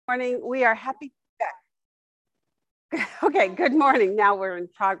morning. We are happy. Okay, good morning. Now we're in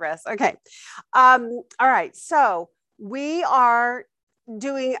progress. Okay. All right. So we are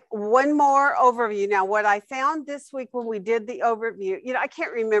doing one more overview. Now, what I found this week when we did the overview, I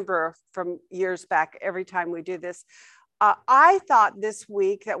can't remember from years back every time we do this. I thought this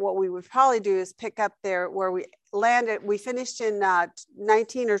week that what we would probably do is pick up there where we landed. We finished in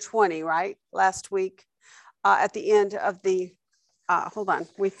 19 or 20, right? Last week at the end of the, hold on,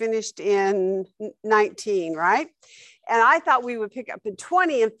 we finished in 19, right? And I thought we would pick up in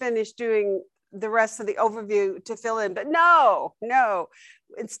 20 and finish doing the rest of the overview to fill in, but no.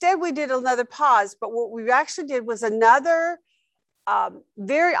 Instead, we did another pause, but what we actually did was another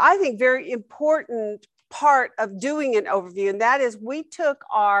I think very important part of doing an overview, and that is we took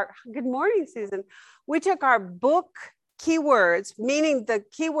our, good morning, Susan, we took our book keywords, meaning the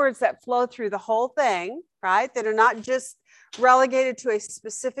keywords that flow through the whole thing, right, that are not just relegated to a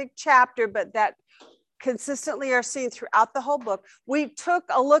specific chapter, but that consistently are seen throughout the whole book. We took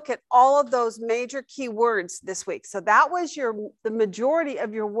a look at all of those major keywords this week. So that was the majority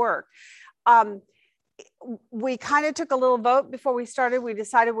of your work. We kind of took a little vote before we started. We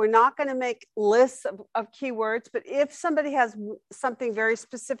decided we're not going to make lists of keywords, but if somebody has something very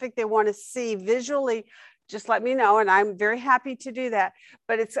specific they want to see visually, just let me know, and I'm very happy to do that.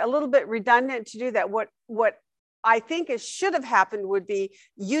 But it's a little bit redundant to do that. What I think it should have happened would be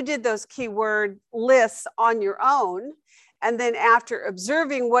you did those keyword lists on your own. And then after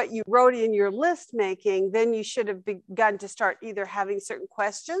observing what you wrote in your list making, then you should have begun to start either having certain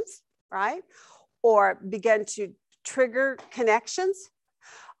questions, right? Or begin to trigger connections.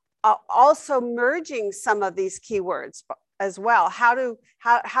 Also merging some of these keywords as well. How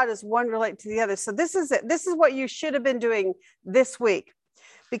does one relate to the other? So this is it. This is what you should have been doing this week.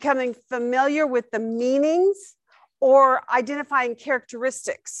 Becoming familiar with the meanings or identifying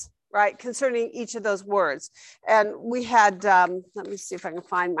characteristics, right, concerning each of those words. And we had, let me see if I can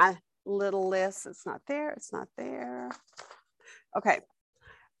find my little list. It's not there. Okay.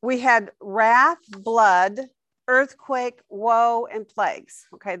 We had wrath, blood, earthquake, woe, and plagues.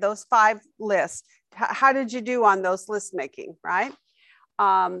 Okay, those 5 lists. How did you do on those list making, right?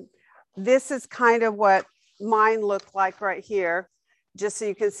 This is kind of what mine looked like right here. Just so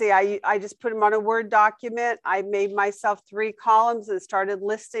you can see, I just put them on a Word document. I made myself 3 columns and started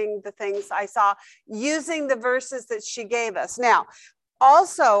listing the things I saw using the verses that she gave us. Now,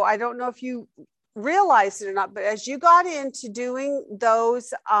 also, I don't know if you realized it or not, but as you got into doing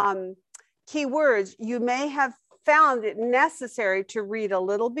those keywords, you may have found it necessary to read a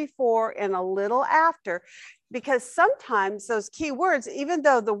little before and a little after, because sometimes those keywords, even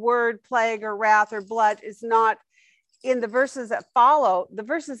though the word plague or wrath or blood is not in the verses that follow, the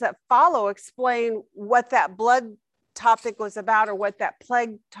verses that follow explain what that blood topic was about or what that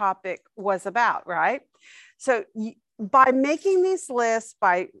plague topic was about, right? So by making these lists,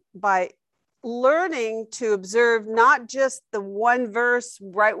 by learning to observe not just the one verse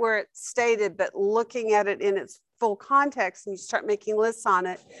right where it's stated, but looking at it in its full context, and you start making lists on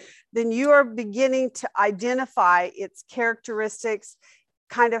it, then you are beginning to identify its characteristics,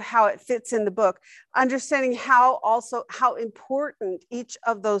 kind of how it fits in the book, understanding how important each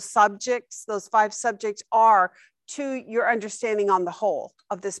of those subjects, those 5 subjects, are to your understanding on the whole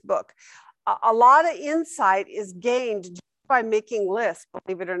of this book. A lot of insight is gained just by making lists,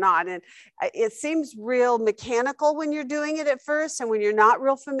 believe it or not. And it seems real mechanical when you're doing it at first and when you're not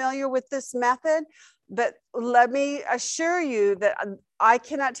real familiar with this method. But let me assure you that I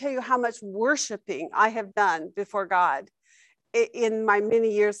cannot tell you how much worshiping I have done before God in my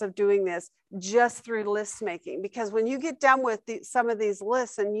many years of doing this, just through list making. Because when you get done with some of these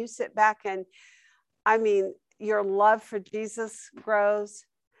lists and you sit back and, I mean, your love for Jesus grows,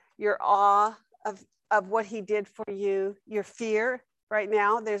 your awe of what he did for you, your fear. Right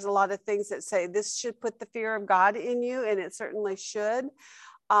now, there's a lot of things that say this should put the fear of God in you, and it certainly should.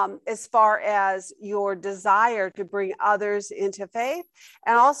 As far as your desire to bring others into faith,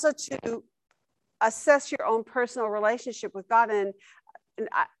 and also to assess your own personal relationship with God. And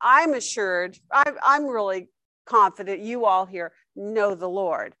I'm assured, I'm really confident you all here know the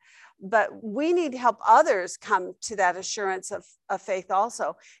Lord, but we need to help others come to that assurance of faith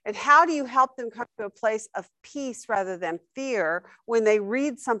also. And how do you help them come to a place of peace rather than fear when they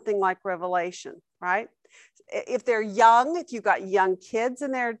read something like Revelation, right? If they're young, if you've got young kids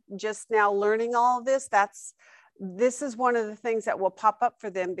and they're just now learning all of this, this is one of the things that will pop up for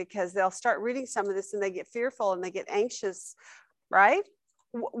them, because they'll start reading some of this and they get fearful and they get anxious, right?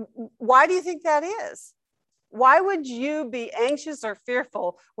 Why do you think that is? Why would you be anxious or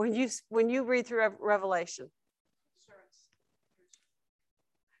fearful when you read through Revelation?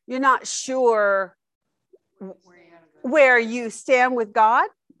 You're not sure where you stand with God.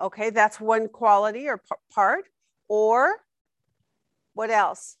 Okay, that's one quality or part. Or what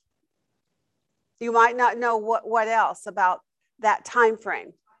else? You might not know what else about that time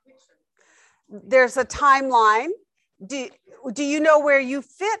frame. There's a timeline. Do you know where you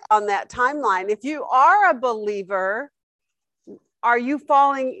fit on that timeline? If you are a believer, are you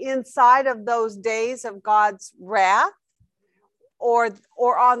falling inside of those days of God's wrath?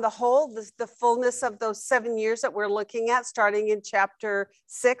 Or on the whole, the fullness of those 7 years that we're looking at, starting in chapter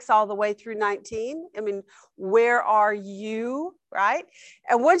 6 all the way through 19. I mean, where are you, right?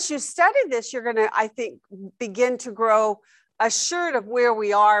 And once you study this, you're going to, I think, begin to grow assured of where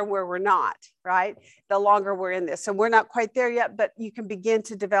we are and where we're not, right? The longer we're in this. And we're not quite there yet, but you can begin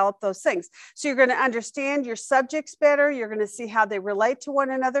to develop those things. So you're going to understand your subjects better. You're going to see how they relate to one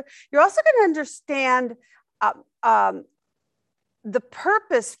another. You're also going to understand the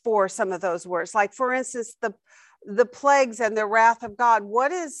purpose for some of those words. Like, for instance, the plagues and the wrath of God.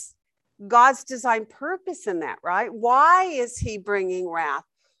 What is God's design purpose in that, right? Why is he bringing wrath?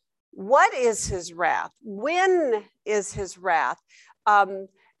 What is his wrath? When is his wrath?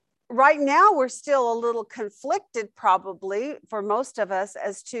 Right now, we're still a little conflicted, probably, for most of us,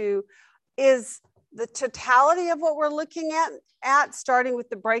 as to, is the totality of what we're looking at starting with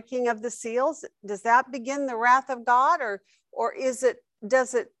the breaking of the seals, does that begin the wrath of God, or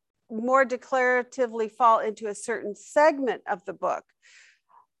does it more declaratively fall into a certain segment of the book?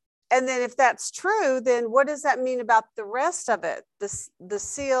 And then if that's true, then what does that mean about the rest of it? The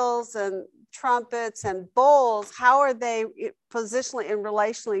seals and trumpets and bowls, how are they positionally and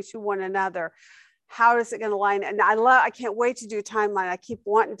relationally to one another? How is it going to line? And I can't wait to do a timeline. I keep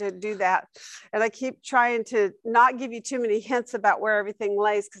wanting to do that. And I keep trying to not give you too many hints about where everything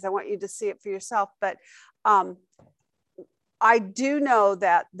lays, because I want you to see it for yourself. But I do know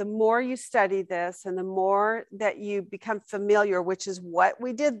that the more you study this and the more that you become familiar, which is what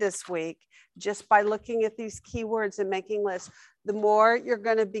we did this week, just by looking at these keywords and making lists, the more you're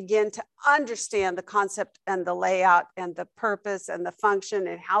going to begin to understand the concept and the layout and the purpose and the function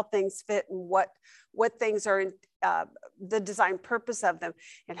and how things fit and what things are in the design purpose of them.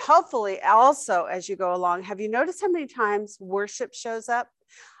 And hopefully also, as you go along, have you noticed how many times worship shows up?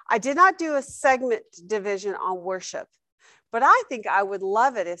 I did not do a segment division on worship, but I think I would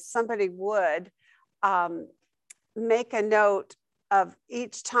love it if somebody would make a note of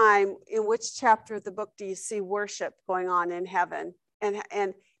each time, in which chapter of the book do you see worship going on in heaven, and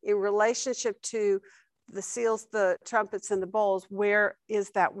in relationship to the seals, the trumpets, and the bowls, where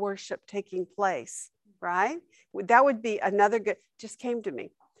is that worship taking place, right? That would be another good, just came to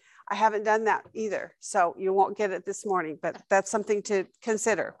me. I haven't done that either, so you won't get it this morning, but that's something to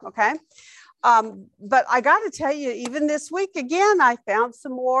consider, okay? But I got to tell you, even this week, again, I found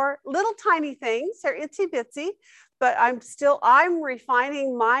some more little tiny things. They're itsy bitsy, but I'm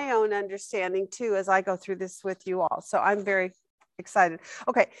refining my own understanding too, as I go through this with you all. So I'm very excited.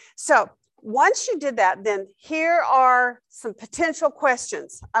 Okay. So once you did that, then here are some potential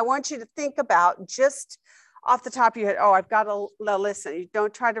questions I want you to think about just off the top of your head. Oh, I've got a listen. You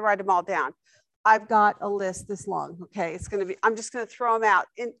don't try to write them all down. I've got a list this long. Okay. I'm just going to throw them out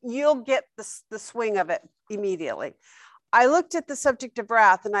and you'll get the swing of it immediately. I looked at the subject of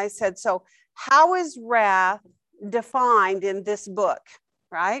wrath and I said, so how is wrath defined in this book,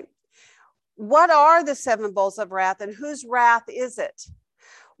 right? What are the 7 bowls of wrath and whose wrath is it?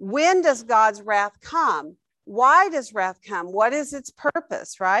 When does God's wrath come? Why does wrath come? What is its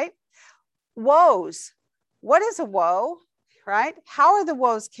purpose, right? Woes. What is a woe, right? How are the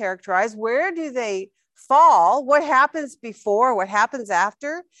woes characterized? Where do they fall? What happens before? What happens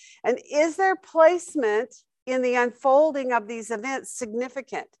after? And is their placement in the unfolding of these events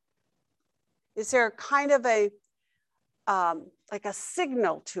significant? Is there kind of a like a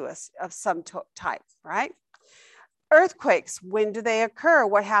signal to us of some type, right? Earthquakes, when do they occur?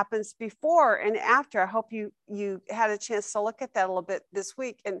 What happens before and after? I hope you had a chance to look at that a little bit this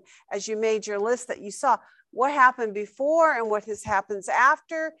week. And as you made your list, that you saw what happened before and what happens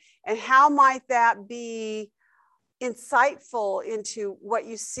after, and how might that be insightful into what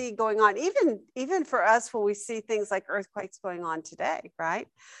you see going on, even for us when we see things like earthquakes going on today, right?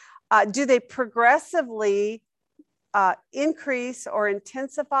 Do they progressively increase or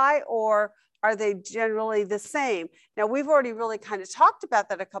intensify, or are they generally the same? Now, we've already really kind of talked about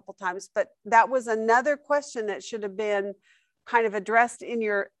that a couple times, but that was another question that should have been kind of addressed in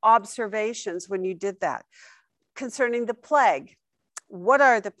your observations when you did that. Concerning the plague, what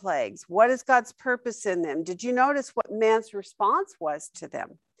are the plagues? What is God's purpose in them? Did you notice what man's response was to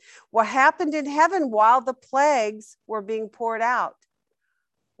them? What happened in heaven while the plagues were being poured out?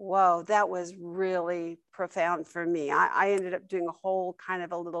 Whoa, that was really profound for me. I ended up doing a whole kind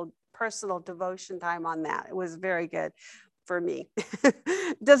of a little personal devotion time on that. It was very good for me.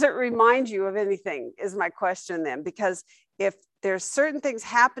 Does it remind you of anything is my question then? Because if there's certain things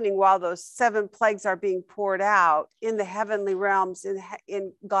happening while those 7 plagues are being poured out in the heavenly realms,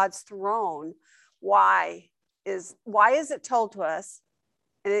 in God's throne, why is it told to us?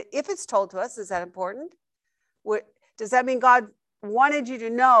 And if it's told to us, is that important? Does that mean God wanted you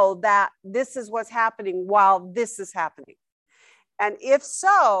to know that this is what's happening while this is happening? And if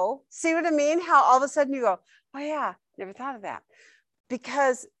so, see what I mean? How all of a sudden you go, oh yeah, never thought of that.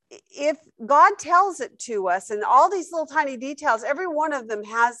 Because if God tells it to us and all these little tiny details, every one of them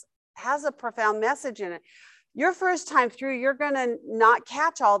has a profound message in it. Your first time through, you're going to not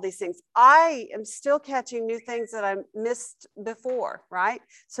catch all these things. I am still catching new things that I missed before, right?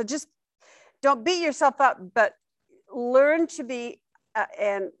 So just don't beat yourself up, but learn to be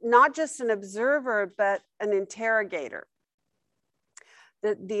and not just an observer, but an interrogator.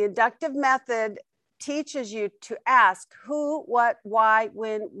 The inductive method teaches you to ask who, what, why,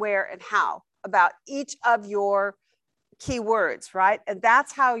 when, where, and how about each of your keywords, right? And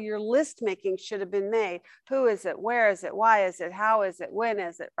that's how your list making should have been made. Who is it? Where is it? Why is it? How is it? When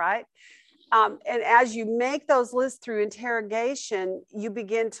is it? Right? And as you make those lists through interrogation, you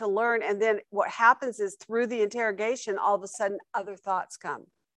begin to learn. And then what happens is through the interrogation, all of a sudden other thoughts come,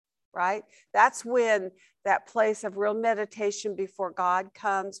 right? That's when that place of real meditation before God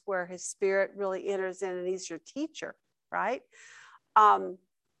comes, where his spirit really enters in and he's your teacher, right? I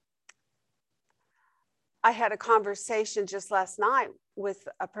had a conversation just last night with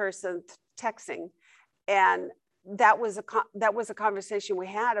a person texting, and that was a conversation we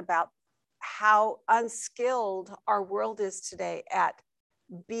had about how unskilled our world is today at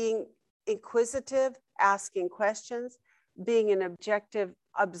being inquisitive, asking questions, being an objective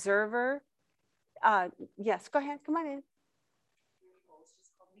observer. Yes, go ahead, come on in.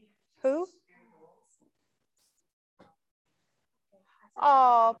 Who?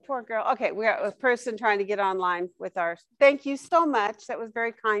 Oh, poor girl. Okay, we got a person trying to get online with our, thank you so much. That was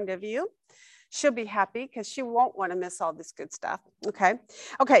very kind of you. She'll be happy because she won't want to miss all this good stuff.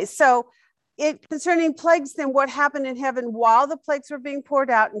 Okay, so concerning plagues, then what happened in heaven while the plagues were being poured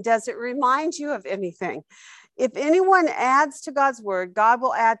out, and does it remind you of anything? If anyone adds to God's word, God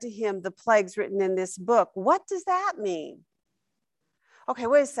will add to him the plagues written in this book. What does that mean? Okay,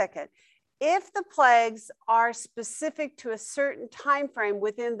 wait a second. If the plagues are specific to a certain time frame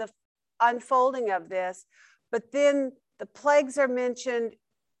within the unfolding of this, but then the plagues are mentioned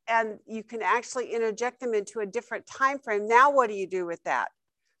and you can actually interject them into a different time frame, now what do you do with that,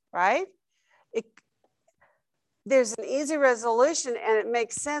 right? There's an easy resolution and it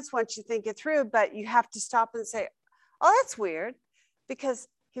makes sense once you think it through, but you have to stop and say, oh, that's weird, because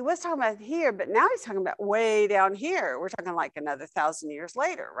he was talking about here, but now he's talking about way down here. We're talking like another 1,000 years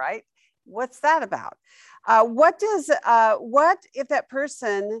later, right? What's that about? What if that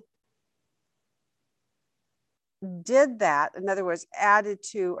person did that? In other words, added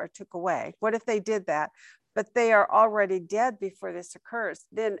to or took away. What if they did that, but they are already dead before this occurs?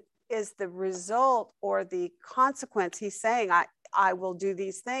 Then is the result or the consequence he's saying, I will do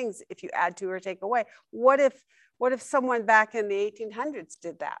these things if you add to or take away? What if someone back in the 1800s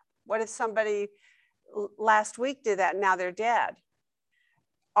did that? What if somebody last week did that and now they're dead?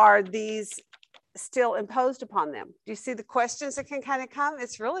 Are these still imposed upon them? Do you see the questions that can kind of come?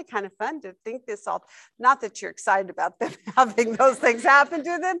 It's really kind of fun to think this all, not that you're excited about them having those things happen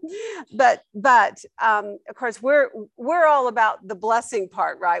to them, but of course we're all about the blessing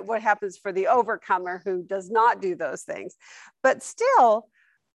part, right? What happens for the overcomer who does not do those things? But still,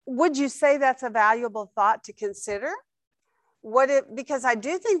 would you say that's a valuable thought to consider? Because I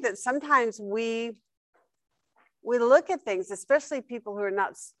do think that sometimes we look at things, especially people who are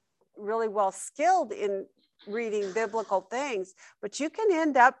not really well skilled in reading biblical things, but you can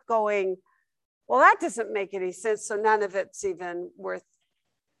end up going, well, that doesn't make any sense, so none of it's even worth,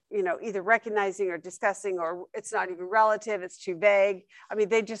 either recognizing or discussing, or it's not even relative, it's too vague. I mean,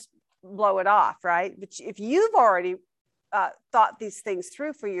 they just blow it off, right? But if you've already thought these things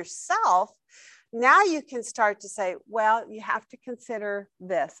through for yourself, now you can start to say, well, you have to consider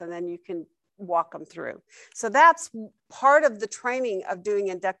this, and then you can walk them through. So that's part of the training of doing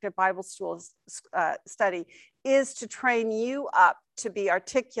inductive Bible study, is to train you up to be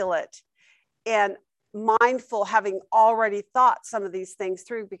articulate and mindful, having already thought some of these things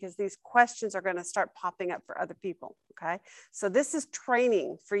through, because these questions are going to start popping up for other people. Okay, so this is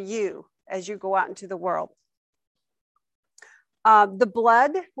training for you as you go out into the world. The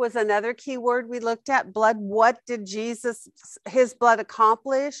blood was another key word we looked at. Blood, what did his blood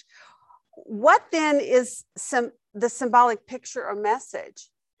accomplish? What then is the symbolic picture or message?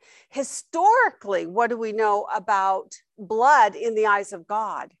 Historically, what do we know about blood in the eyes of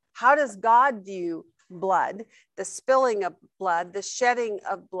God? How does God view blood, the spilling of blood, the shedding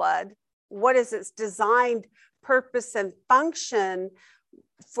of blood? What is its designed purpose and function?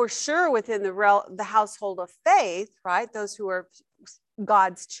 For sure, within the household of faith, right? Those who are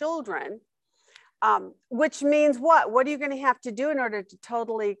God's children, which means what? What are you going to have to do in order to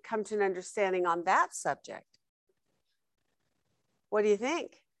totally come to an understanding on that subject? What do you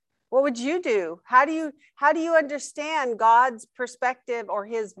think? What would you do? How do you understand God's perspective or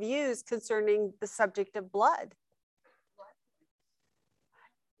his views concerning the subject of blood?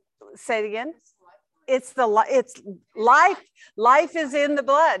 Say it again. It's life. Life is in the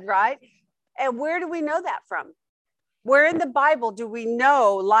blood, right? And where do we know that from? Where in the Bible do we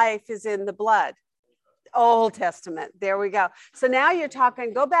know life is in the blood? Old Testament. There we go. So now you're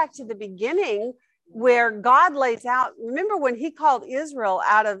talking, go back to the beginning where God lays out. Remember when he called Israel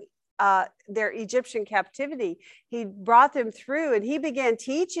out of their Egyptian captivity, he brought them through and he began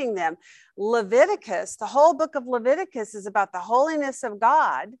teaching them. Leviticus, the whole book of Leviticus is about the holiness of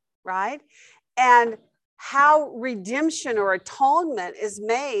God, right? And how redemption or atonement is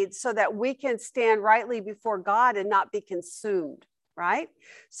made so that we can stand rightly before God and not be consumed, right?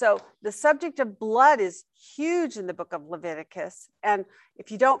 So the subject of blood is huge in the book of Leviticus. And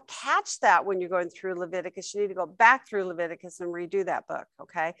if you don't catch that when you're going through Leviticus, you need to go back through Leviticus and redo that book,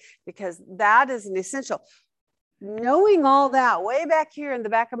 okay? Because that is an essential. Knowing all that way back here in the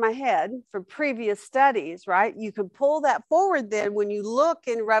back of my head from previous studies, right? You can pull that forward then when you look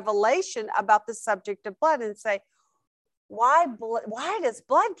in Revelation about the subject of blood and say, why does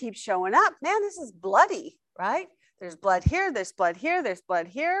blood keep showing up? Man, this is bloody, right? There's blood here, there's blood here, there's blood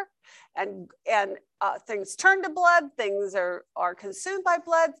here. And things turn to blood, things are consumed by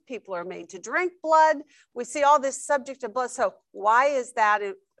blood, people are made to drink blood. We see all this subject of blood. So why is that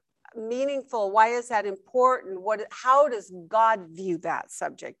meaningful? Why is that important? How does God view that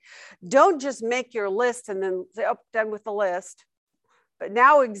subject? Don't just make your list and then say, oh, done with the list. But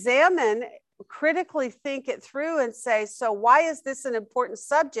now examine, critically think it through and say, so why is this an important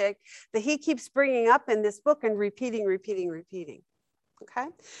subject that he keeps bringing up in this book and repeating? Okay. All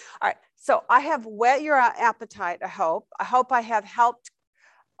right. So I have whet your appetite, I hope. I hope I have helped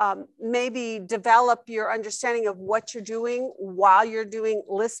maybe develop your understanding of what you're doing while you're doing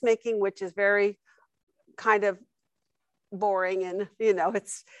list making, which is very kind of boring. And,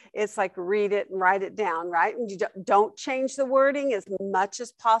 it's like read it and write it down, right? And you don't change the wording as much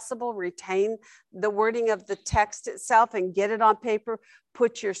as possible. Retain the wording of the text itself and get it on paper.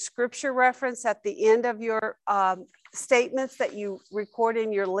 Put your scripture reference at the end of your statements that you record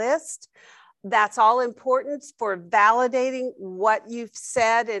in your list. That's all important for validating what you've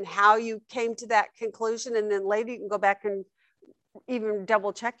said and how you came to that conclusion. And then later you can go back and even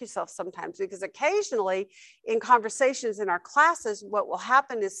double check yourself sometimes, because occasionally in conversations in our classes, what will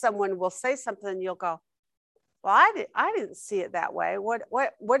happen is someone will say something and you'll go, well, I didn't see it that way.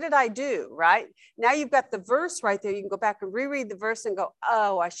 What did I do? Right? Now you've got the verse right there. You can go back and reread the verse and go,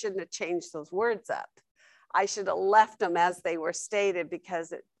 oh, I shouldn't have changed those words up. I should have left them as they were stated,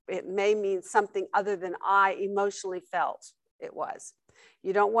 because it may mean something other than I emotionally felt it was.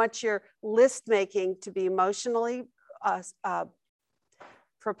 You don't want your list making to be emotionally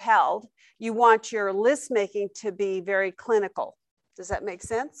propelled. You want your list making to be very clinical. Does that make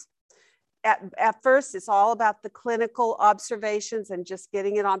sense? At first, it's all about the clinical observations and just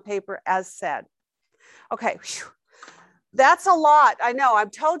getting it on paper as said. Okay. Whew. That's a lot. I know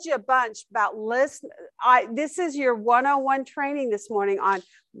I've told you a bunch about list. This is your 101 training this morning on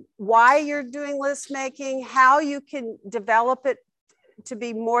why you're doing list making, how you can develop it to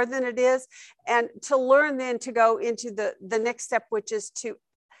be more than it is, and to learn then to go into the next step, which is to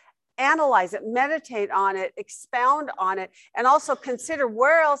analyze it, meditate on it, expound on it, and also consider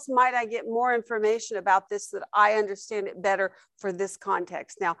where else might I get more information about this so that I understand it better for this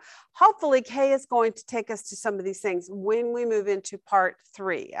context. Now, hopefully Kay is going to take us to some of these things when we move into part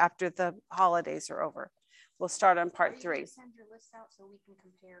 3 after the holidays are over. We'll start on part 3. Send your list out so we can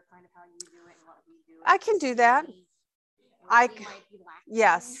compare kind of how you do it and what we do. I can do that.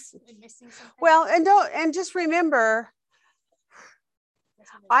 Yes. Well, and just remember,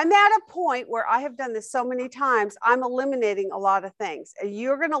 I'm at a point where I have done this so many times, I'm eliminating a lot of things. And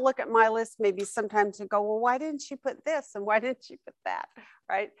you're going to look at my list maybe sometimes and go, well, why didn't she put this? And why didn't she put that?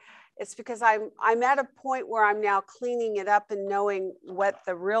 Right? It's because I'm at a point where I'm now cleaning it up and knowing what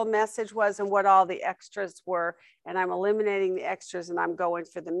the real message was and what all the extras were. And I'm eliminating the extras and I'm going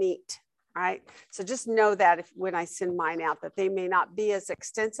for the meat. Right? So just know that when I send mine out, that they may not be as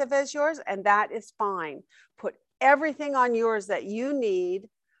extensive as yours, and that is fine. Put everything on yours that you need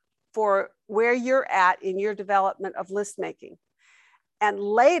for where you're at in your development of list making. And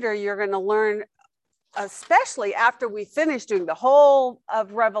later you're going to learn, especially after we finish doing the whole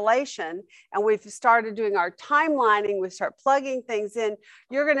of Revelation and we've started doing our timelining, we start plugging things in,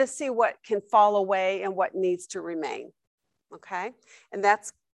 you're going to see what can fall away and what needs to remain. Okay? And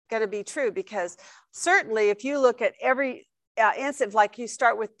that's going to be true, because certainly if you look at every instance, like you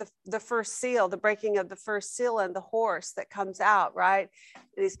start with the first seal, the breaking of the first seal and the horse that comes out, right?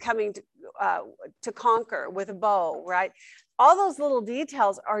 And he's coming to conquer with a bow, right? All those little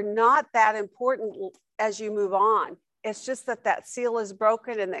details are not that important as you move on. It's just that seal is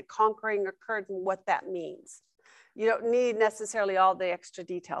broken and that conquering occurred and what that means. You don't need necessarily all the extra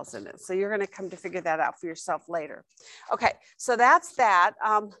details in it. So you're going to come to figure that out for yourself later. Okay, so that's that.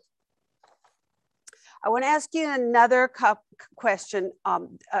 I want to ask you another question.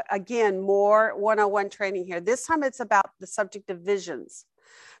 Again, more one-on-one training here. This time it's about the subject of visions,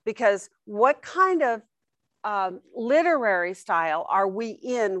 because what kind of literary style are we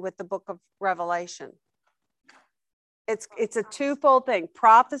in with the book of Revelation? It's a twofold thing: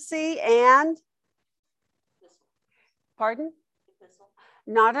 prophecy and, pardon? Epistle.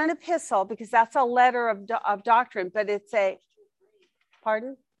 Not an epistle, because that's a letter of doctrine, but it's a,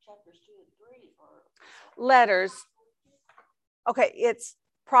 pardon? Chapters 2 and 3 are letters. Okay, it's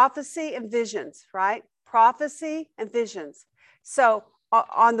prophecy and visions, right? Prophecy and visions. So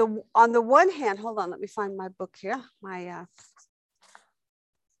on the one hand, hold on, let me find my book here.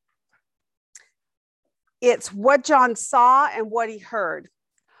 It's what John saw and what he heard.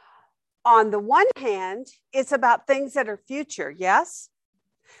 On the one hand, it's about things that are future, yes?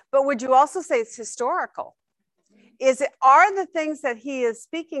 But would you also say it's historical? Are the things that he is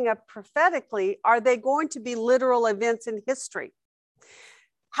speaking of prophetically, are they going to be literal events in history?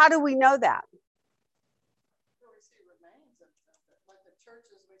 How do we know that? We see remains of them. Like the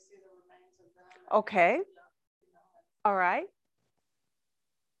churches, we see the remains of them. Okay. All right.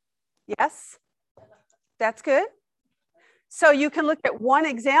 Yes. That's good. So you can look at one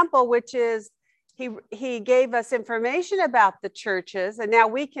example, which is he gave us information about the churches, and now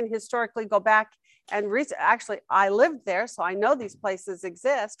we can historically go back and actually, I lived there, so I know these places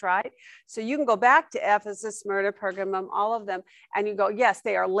exist, right? So you can go back to Ephesus, Smyrna, Pergamum, all of them, and you go, yes,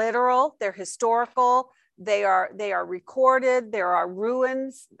 they are literal, they're historical, they are recorded, there are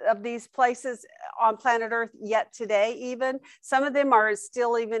ruins of these places on planet Earth yet today even. Some of them are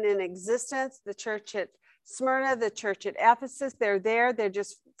still even in existence. The church at Smyrna, the church at Ephesus, they're there, they're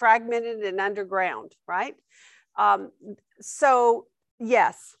just fragmented and underground, right? So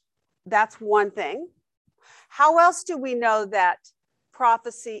yes, that's one thing. How else do we know that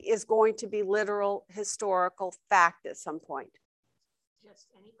prophecy is going to be literal historical fact at some point? Just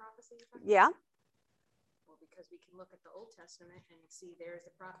any prophecy? Yeah. Well, because we can look at the Old Testament and see there's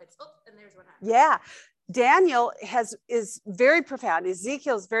the prophets. Oh, and there's what happened. Yeah. Daniel is very profound.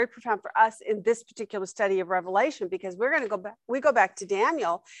 Ezekiel is very profound for us in this particular study of Revelation, because we're going to go back. We go back to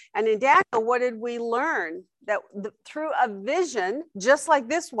Daniel, and in Daniel, what did we learn? That through a vision, just like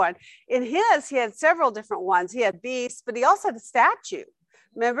this one, in his, he had several different ones. He had beasts, but he also had a statue.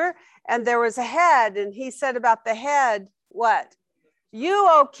 Remember? And there was a head, and he said about the head, what? You,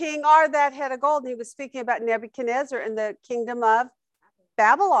 O king, are that head of gold. And he was speaking about Nebuchadnezzar and the kingdom of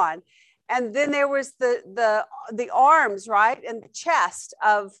Babylon. And then there was the arms, right? And the chest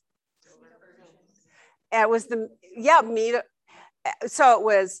of, and it was Medo. So it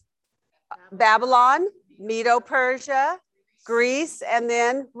was Babylon, Medo-Persia, Greece, and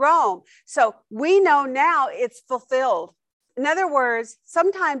then Rome. So we know now it's fulfilled. In other words,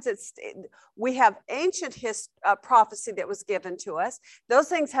 sometimes we have ancient prophecy that was given to us. Those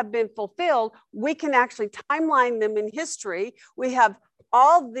things have been fulfilled. We can actually timeline them in history. We have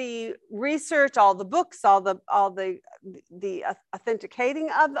all the research, all the books, all the authenticating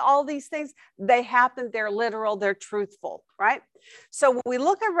of all these things. They happen, they're literal, they're truthful, right? So when we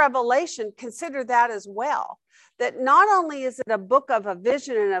look at Revelation, consider that as well. That not only is it a book of a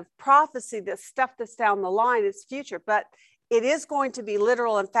vision and of prophecy, that stuff that's down the line, it's future, but it is going to be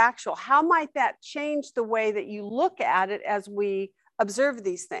literal and factual. How might that change the way that you look at it as we observe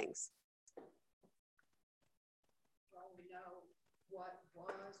these things? Well, we know what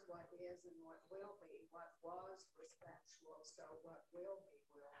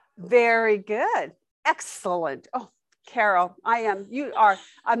Very good. Excellent. Oh, Carol, you are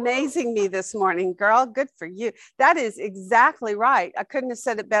amazing me this morning, girl. Good for you. That is exactly right. I couldn't have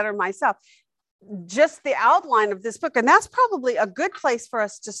said it better myself. Just the outline of this book, and that's probably a good place for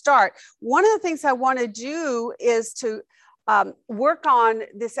us to start. One of the things I want to do is to work on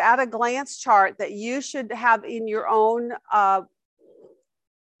this at a glance chart that you should have in your own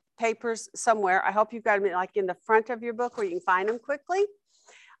papers somewhere. I hope you've got them like in the front of your book where you can find them quickly.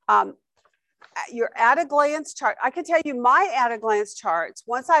 Your at a glance chart. I can tell you my at a glance charts,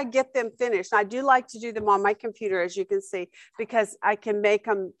 once I get them finished, I do like to do them on my computer, as you can see, because I can make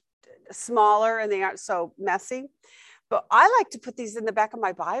them smaller and they aren't so messy. But I like to put these in the back of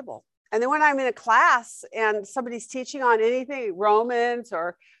my Bible. And then when I'm in a class and somebody's teaching on anything, Romans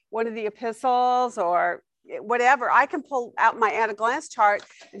or one of the epistles or whatever, I can pull out my at a glance chart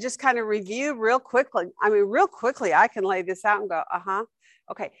and just kind of review real quickly. I mean, real quickly, I can lay this out and go,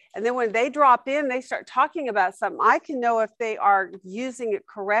 okay. And then when they drop in, they start talking about something, I can know if they are using it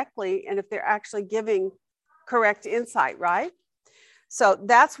correctly and if they're actually giving correct insight, right? So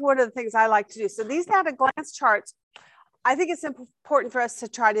that's one of the things I like to do. So these at a glance charts, I think it's important for us to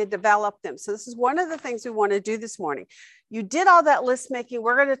try to develop them. So this is one of the things we want to do this morning. You did all that list making.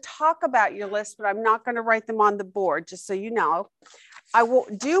 We're going to talk about your list, but I'm not going to write them on the board, just so you know. I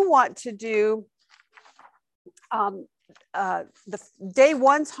do want to do the day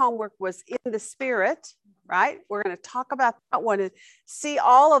one's homework was in the spirit, right? We're going to talk about that one and see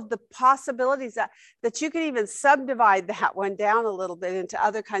all of the possibilities that you can even subdivide that one down a little bit into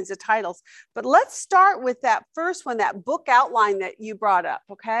other kinds of titles. But let's start with that first one, that book outline that you brought up,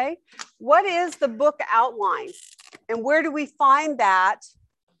 okay? What is the book outline? And where do we find that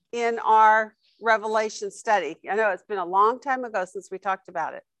in our Revelation study? I know it's been a long time ago since we talked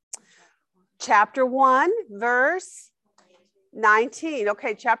about it. Chapter 1, verse 19.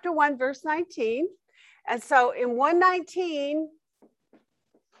 Okay, chapter 1, verse 19. And so in 119,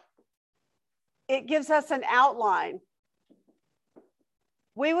 it gives us an outline.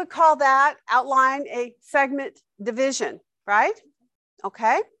 We would call that outline a segment division, right?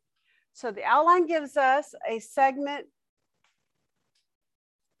 Okay. So the outline gives us a segment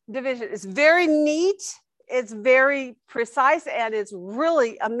division. It's very neat. It's very precise, and it's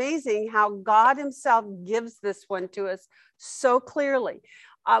really amazing how God himself gives this one to us so clearly.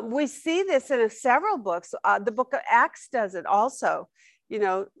 We see this in several books. The book of Acts does it also. You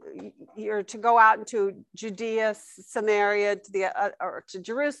know, you're to go out into Judea, Samaria, or to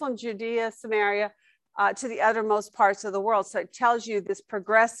Jerusalem, Judea, Samaria, to the uttermost parts of the world. So it tells you this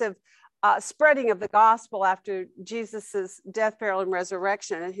progressive spreading of the gospel after Jesus's death, burial, and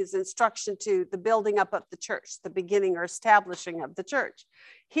resurrection, and his instruction to the building up of the church, the beginning or establishing of the church.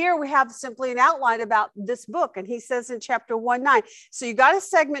 Here we have simply an outline about this book, and he says in chapter 1:9. So you got a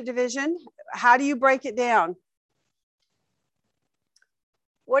segment division. How do you break it down?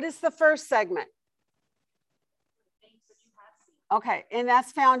 What is the first segment? Okay, and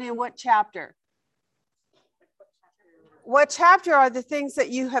that's found in what chapter? What chapter are the things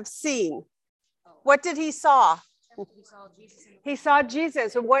that you have seen? What did he saw? He saw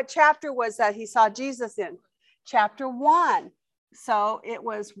Jesus. And what chapter was that he saw Jesus in? Chapter 1. So it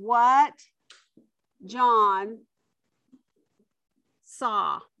was what John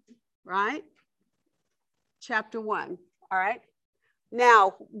saw, right? Chapter 1. All right.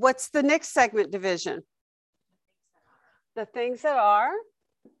 Now, what's the next segment division? The things that are.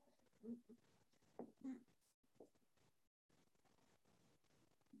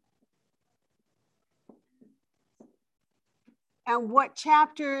 And what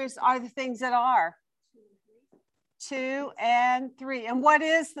chapters are the things that are? 2 and 3. And what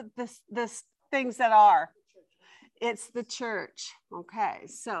is the things that are? It's the church. Okay,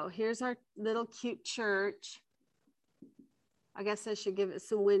 so here's our little cute church. I guess I should give it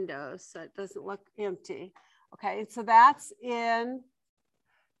some windows so it doesn't look empty. Okay, so that's in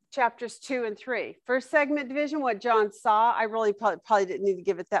chapters 2 and 3. First segment division, what John saw. I really probably didn't need to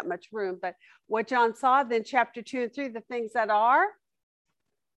give it that much room, but what John saw. Then chapter 2 and 3, the things that are.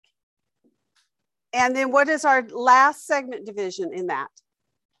 And then what is our last segment division in that?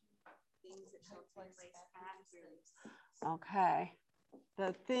 Okay,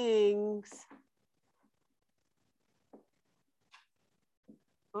 the things.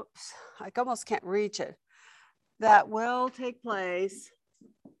 Oops, I almost can't reach it. That will take place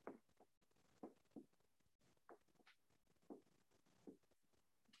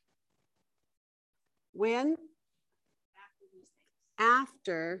when?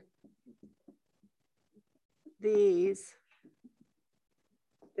 After these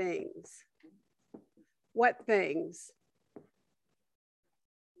things. What things?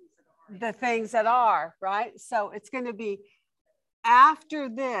 the things that are, right? So it's going to be after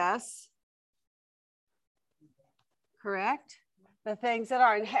this, correct? The things that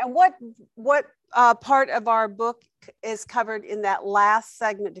are. And what part of our book is covered in that last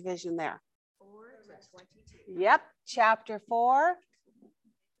segment division there? 4 to 22. Yep, chapter 4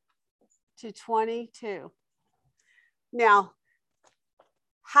 to 22. Now,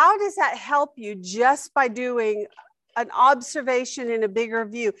 how does that help you just by doing an observation in a bigger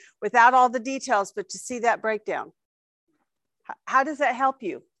view without all the details, but to see that breakdown? How does that help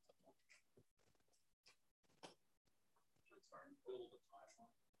you?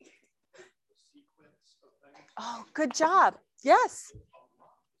 Oh, good job. Yes.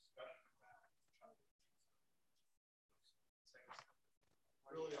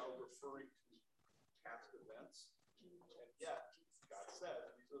 Really are referring to past events, and yet God said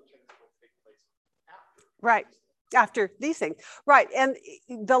these other things will take place after. Right. After these things. Right. And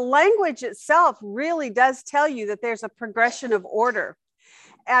the language itself really does tell you that there's a progression of order.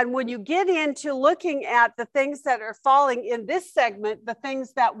 And when you get into looking at the things that are falling in this segment, the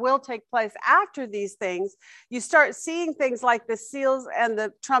things that will take place after these things, you start seeing things like the seals and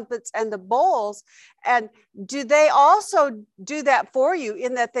the trumpets and the bowls. And do they also do that for you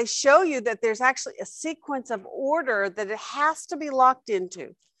in that they show you that there's actually a sequence of order that it has to be locked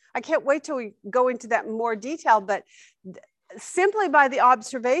into? I can't wait till we go into that in more detail, but simply by the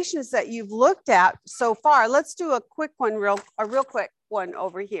observations that you've looked at so far, let's do a quick one, a real quick one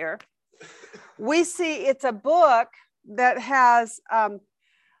over here. We see it's a book that has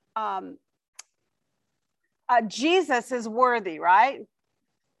Jesus is worthy, right?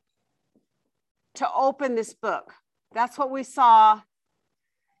 To open this book. That's what we saw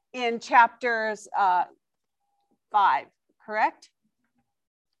in chapters 5, correct?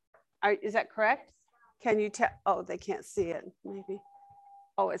 Is that correct? Can you tell? Oh, they can't see it, maybe.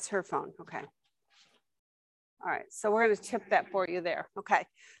 Oh, it's her phone. Okay. All right, so we're going to tip that for you there. Okay,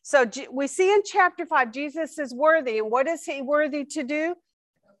 so we see in chapter 5, Jesus is worthy. And what is he worthy to do?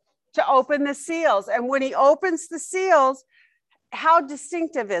 To open the seals. And when he opens the seals, how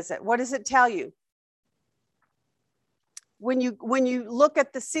distinctive is it? What does it tell you? When you look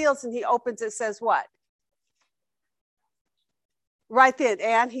at the seals and he opens, it says what? Right then,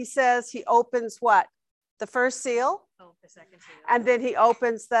 and he says he opens what? The first seal? Oh, the second seal. And then he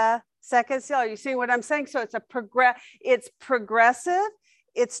opens the second seal. Are you seeing what I'm saying? So it's it's progressive,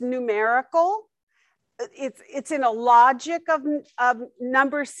 it's numerical, it's in a logic of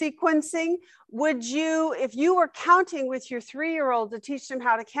number sequencing. Would you, if you were counting with your 3-year-old to teach them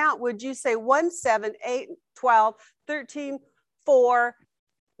how to count, would you say 1, 7, 8, 12, 13, 4,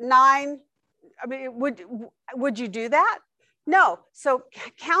 9? I mean, would you do that? No. So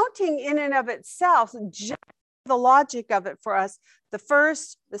counting in and of itself, just the logic of it for us, the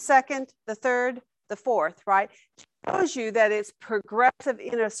first, the second, the third, the fourth, right, shows you that it's progressive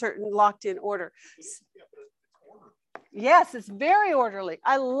in a certain locked in order. Yes, it's very orderly.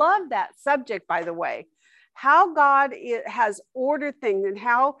 I love that subject, by the way, how God has ordered things and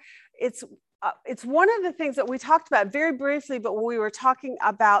how it's one of the things that we talked about very briefly, but when we were talking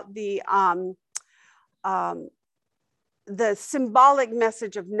about the symbolic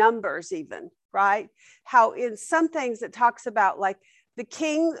message of numbers even, right? How in some things it talks about like the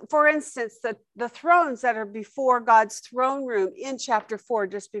king, for instance, the thrones that are before God's throne room in chapter 4,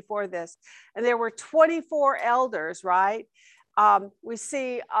 just before this. And there were 24 elders, right? We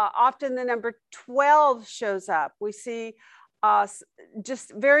see often the number 12 shows up. We see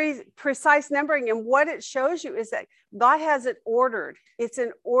just very precise numbering. And what it shows you is that God has it ordered. It's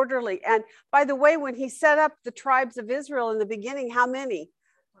an orderly. And by the way, when he set up the tribes of Israel in the beginning, how many?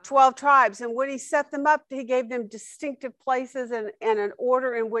 12 tribes. And when he set them up, he gave them distinctive places and an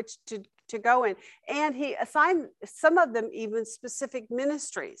order in which to go in. And he assigned some of them even specific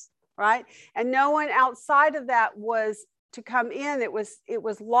ministries, right? And no one outside of that was to come in. It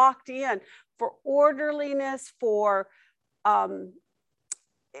was locked in for orderliness, for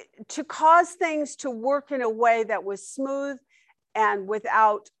to cause things to work in a way that was smooth and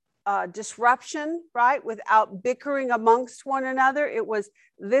without disruption, right? Without bickering amongst one another. It was,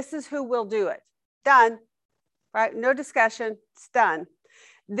 this is who will do it. Done, right? No discussion, it's done.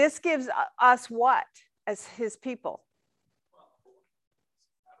 This gives us what as his people?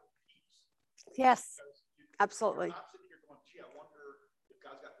 Yes, absolutely.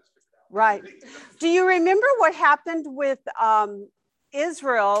 Right. Do you remember what happened with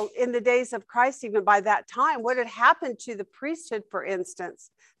Israel in the days of Christ, even by that time? What had happened to the priesthood, for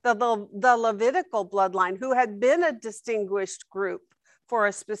instance, the Levitical bloodline, who had been a distinguished group for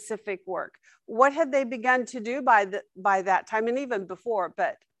a specific work? What had they begun to do by that time, and even before?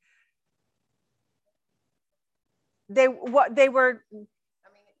 But they were, I mean,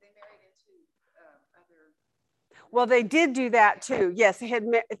 they married into other. well, they did do that too. Yes, they had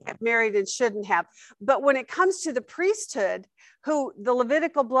married and shouldn't have. But when it comes to the priesthood, who the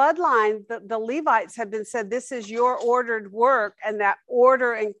Levitical bloodline, the Levites have been said, this is your ordered work, and that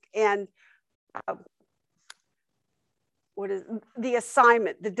order and what is the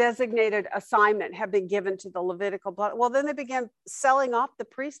assignment, the designated assignment have been given to the Levitical blood. Well, then they began selling off the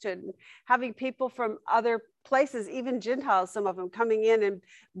priesthood and having people from other places, even Gentiles, some of them coming in and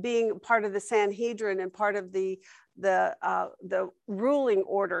being part of the Sanhedrin and part of the ruling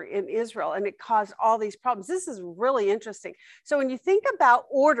order in Israel. And it caused all these problems. This is really interesting. So when you think about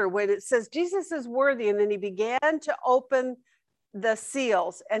order, when it says Jesus is worthy, and then he began to open the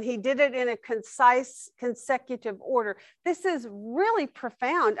seals, and he did it in a concise, consecutive order. This is really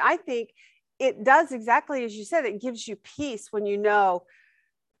profound. I think it does exactly as you said. It gives you peace when you know,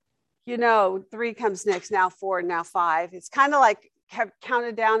 3 comes next, now 4, now 5. It's kind of like have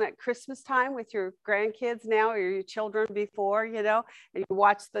counted down at Christmas time with your grandkids now, or your children before, and you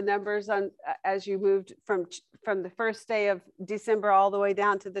watch the numbers on as you moved from the first day of December all the way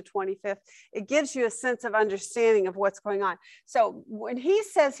down to the 25th. It gives you a sense of understanding of what's going on. So when he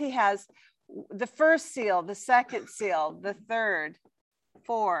says he has the first seal, the second seal, the third,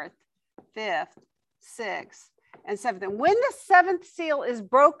 fourth, fifth, sixth, and seventh, and when the 7th seal is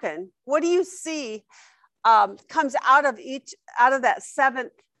broken, what do you see comes out of that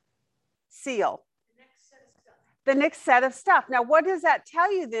 7th seal? The next set of stuff. Now, what does that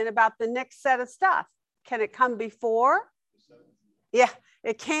tell you then about the next set of stuff? Can it come before? Yeah,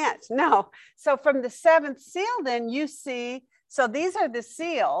 it can't. No. So from the 7th seal, then you see, so these are the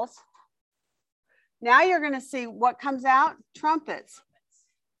seals. Now you're going to see what comes out? Trumpets.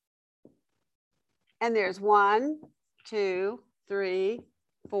 And there's 1, 2, 3,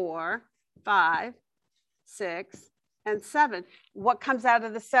 4, 5, 6, and 7. What comes out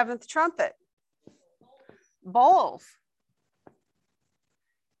of the 7th trumpet? Bowls.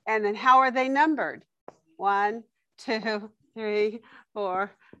 And then how are they numbered? 1, 2, 3,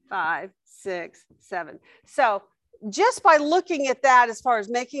 4, 5, 6, 7. So just by looking at that, as far as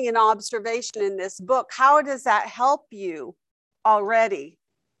making an observation in this book, how does that help you already?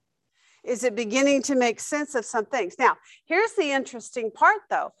 Is it beginning to make sense of some things? Now, here's the interesting part,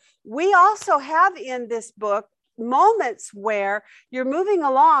 though. We also have in this book moments where you're moving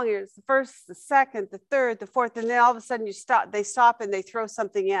along. It's the first, the second, the third, the fourth, and then all of a sudden they stop and they throw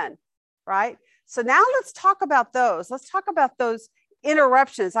something in, right? So now let's talk about those. Let's talk about those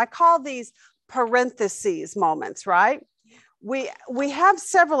interruptions. I call these parentheses moments, right? We have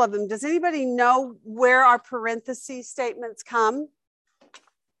several of them. Does anybody know where our parentheses statements come?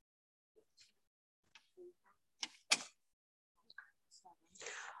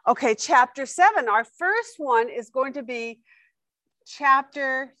 Okay, chapter 7. Our first one is going to be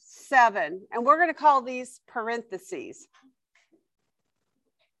chapter 7, and we're going to call these parentheses.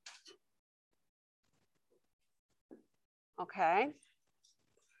 Okay.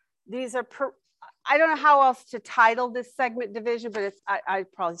 These are, I don't know how else to title this segment division, but it's, I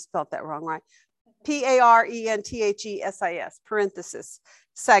probably spelled that wrong, right? Parentheses, parenthesis,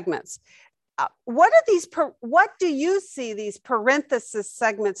 segments. What do you see these parenthesis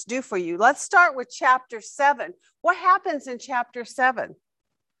segments do for you? Let's start with chapter 7. What happens in chapter 7?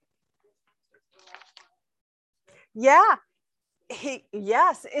 Yeah,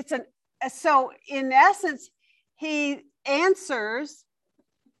 so in essence, he answers,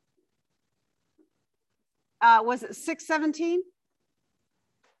 was it 6:17?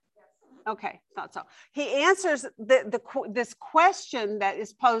 Okay, thought so. He answers this question that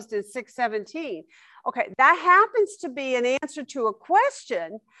is posed in 6:17. Okay, that happens to be an answer to a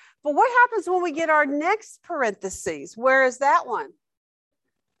question, but what happens when we get our next parentheses? Where is that one?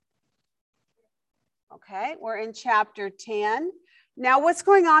 Okay, we're in chapter 10. Now, what's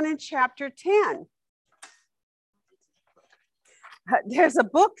going on in chapter 10? There's a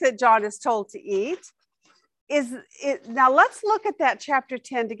book that John is told to eat. Now let's look at that chapter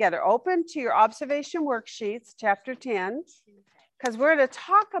 10 together. Open to your observation worksheets, chapter 10, because we're going to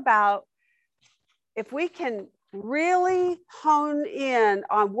talk about if we can really hone in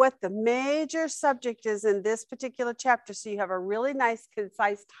on what the major subject is in this particular chapter, so you have a really nice,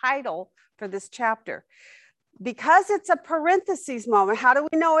 concise title for this chapter. Because it's a parentheses moment, how do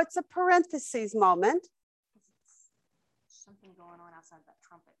we know it's a parentheses moment? Something going on outside that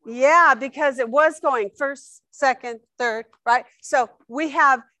trumpet. Yeah, because it was going first, second, third, right? So we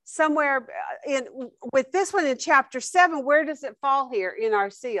have somewhere with this one in chapter 7, where does it fall here in our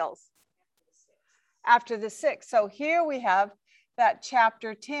seals? After the 6. So here we have that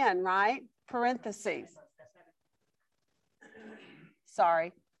chapter 10, right? Parentheses.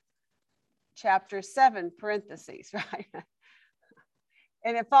 sorry, chapter 7, parentheses, right?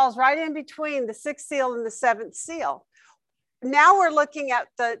 And it falls right in between the 6th seal and the 7th seal. Now we're looking at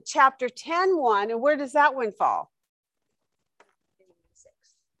the chapter 10 one, and where does that one fall?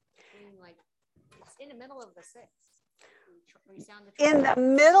 Like it's in the middle of the 6th. In the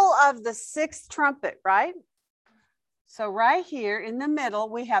middle of the 6th trumpet, right? So right here in the middle,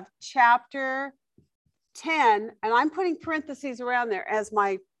 we have chapter 10, and I'm putting parentheses around there as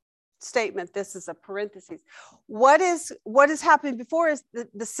my statement. This is a parentheses. What is happening before is the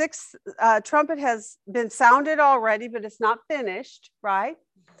 6th trumpet has been sounded already, but it's not finished, right?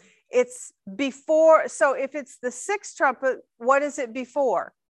 It's before. So if it's the 6th trumpet, what is it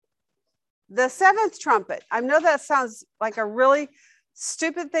before? The 7th trumpet. I know that sounds like a really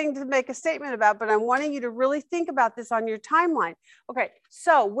stupid thing to make a statement about, but I'm wanting you to really think about this on your timeline. Okay,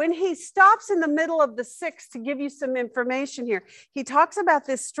 so when he stops in the middle of the 6th, to give you some information here, he talks about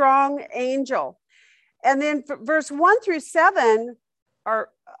this strong angel. And then verse 1 through 7, or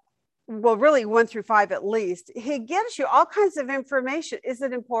well, really 1 through 5 at least, he gives you all kinds of information. Is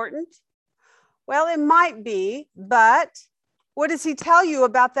it important? Well, it might be, but what does he tell you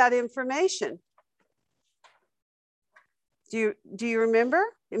about that information? Do you remember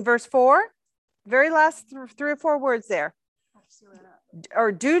in verse 4? Very last 3 or 4 words there.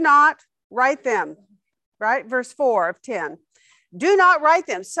 Or do not write them, right? Verse 4 of 10. Do not write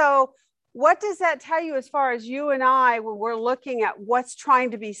them. So what does that tell you as far as you and I, when we're looking at what's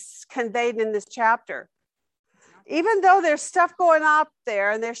trying to be conveyed in this chapter? Even though there's stuff going up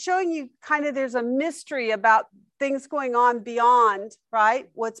there and they're showing you kind of there's a mystery about things going on beyond, right?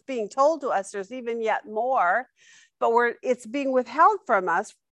 What's being told to us, there's even yet more. But it's being withheld from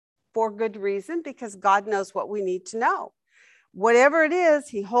us for good reason, because God knows what we need to know. Whatever it is,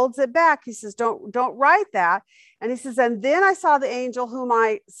 he holds it back. He says, don't write that. And he says, and then I saw the angel whom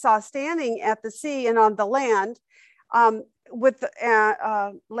I saw standing at the sea and on the land, with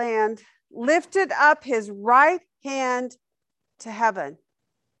the land, lifted up his right hand to heaven.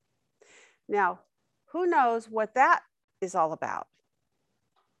 Now, who knows what that is all about?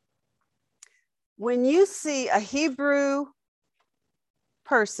 When you see a Hebrew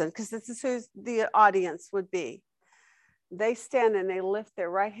person, because this is who the audience would be, they stand and they lift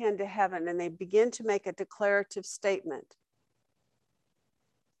their right hand to heaven and they begin to make a declarative statement.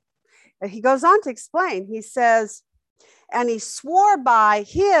 And he goes on to explain. He says, and he swore by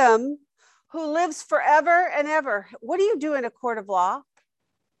him who lives forever and ever. What do you do in a court of law?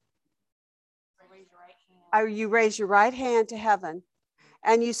 You raise your right hand to heaven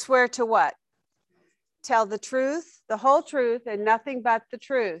and you swear to what? Tell the truth, the whole truth, and nothing but the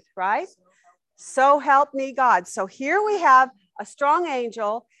truth, right? So help me God. So here we have a strong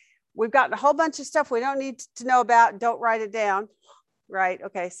angel. We've got a whole bunch of stuff we don't need to know about. Don't write it down, right?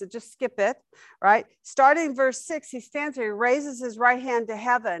 Okay, so just skip it, right? Starting verse 6, he stands there, he raises his right hand to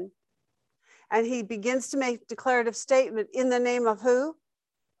heaven, and he begins to make a declarative statement in the name of who?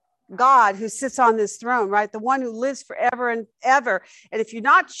 God, who sits on this throne, right? The one who lives forever and ever. And if you're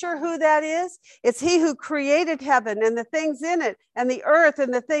not sure who that is, it's he who created heaven and the things in it, and the earth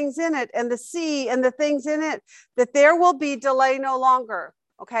and the things in it, and the sea and the things in it, that there will be delay no longer.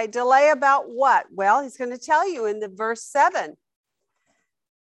 Okay, delay about what? Well, he's going to tell you in the verse 7.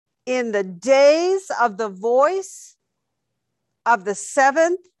 In the days of the voice of the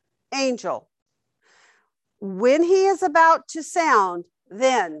 7th angel, when he is about to sound,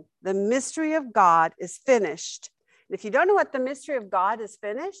 then the mystery of God is finished. And if you don't know what the mystery of God is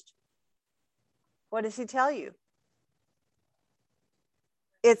finished, what does he tell you?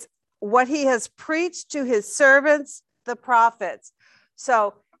 It's what he has preached to his servants, the prophets.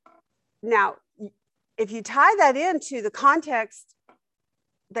 So now, if you tie that into the context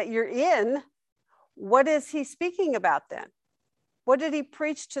that you're in, what is he speaking about then? What did he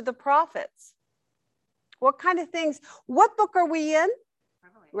preach to the prophets? What kind of things? What book are we in?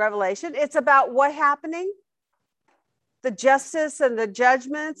 Revelation. It's about what happening? The justice and the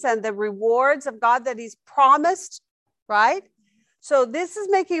judgments and the rewards of God that he's promised, right? So this is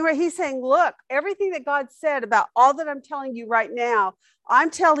making, he's saying, look, everything that God said about all that I'm telling you right now, I'm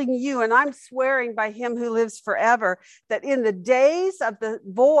telling you, and I'm swearing by him who lives forever, that in the days of the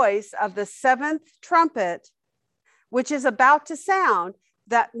voice of the 7th trumpet, which is about to sound,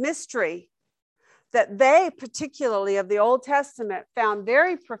 that mystery that they, particularly of the Old Testament, found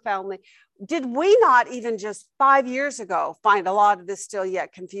very profoundly. Did we not even just 5 years ago find a lot of this still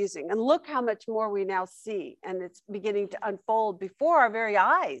yet confusing? And look how much more we now see, and it's beginning to unfold before our very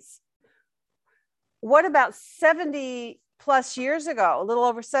eyes. What about 70 plus years ago, a little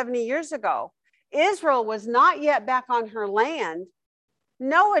over 70 years ago? Israel was not yet back on her land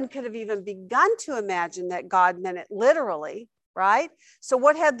No one could have even begun to imagine that God meant it literally, right? So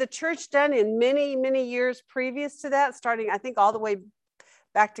what had the church done in many, many years previous to that, starting, I think, all the way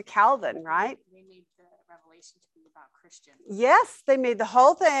back to Calvin, right? They made the revelation to be about Christians. Yes, they made the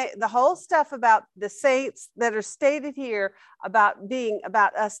whole thing, the whole stuff about the saints that are stated here about being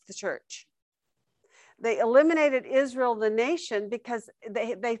about us, the church. They eliminated Israel, the nation, because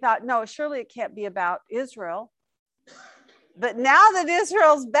they thought, no, surely it can't be about Israel. But now that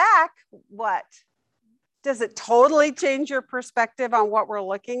Israel's back, what? Does it totally change your perspective on what we're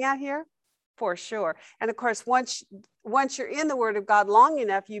looking at here? For sure. And of course, once you're in the Word of God long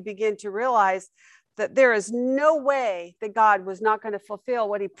enough, you begin to realize that there is no way that God was not going to fulfill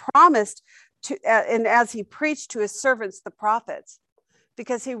what he promised to, and as he preached to his servants, the prophets,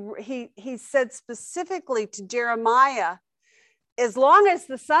 because he said specifically to Jeremiah, as long as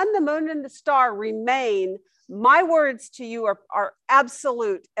the sun, the moon, and the star remain, my words to you are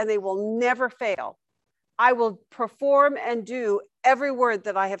absolute and they will never fail. I will perform and do every word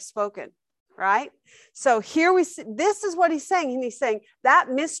that I have spoken, right? So here we see, this is what he's saying. And he's saying that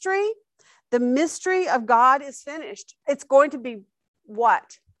mystery, the mystery of God is finished. It's going to be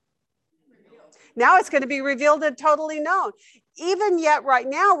what? Now it's going to be revealed and totally known. Even yet right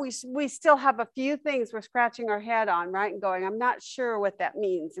now, we still have a few things we're scratching our head on, right? And going, I'm not sure what that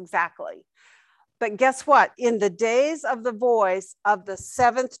means exactly. But guess what? In the days of the voice of the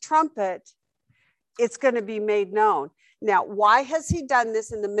seventh trumpet, it's going to be made known. Now, why has he done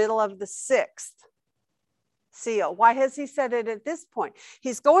this in the middle of the sixth seal? Why has he said it at this point?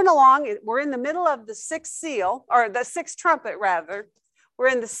 He's going along. We're in the middle of the sixth seal, or the sixth trumpet, rather. We're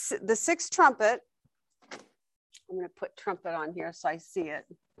in the sixth trumpet. I'm going to put trumpet on here so I see it.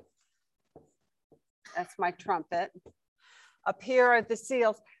 That's my trumpet. Up here are the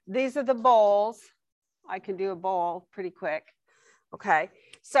seals. These are the bowls. I can do a bowl pretty quick. Okay.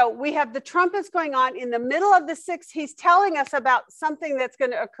 So we have the trumpets going on in the middle of the sixth. He's telling us about something that's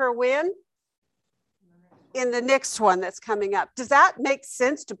going to occur when? In the next one that's coming up. Does that make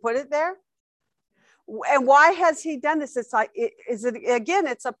sense to put it there? And why has he done this? It's like, it's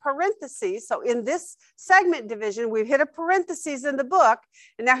a parenthesis. So in this segment division, we've hit a parenthesis in the book.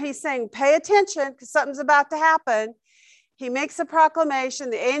 And now he's saying, pay attention because something's about to happen. He makes a proclamation.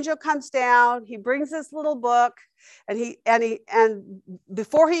 The angel comes down. He brings this little book. And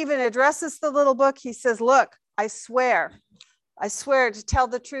before he even addresses the little book, he says, look, I swear to tell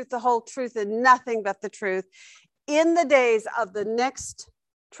the truth, the whole truth, and nothing but the truth. In the days of the next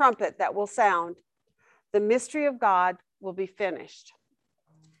trumpet that will sound, the mystery of God will be finished.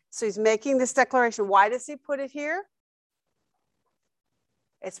 So he's making this declaration. Why does he put it here?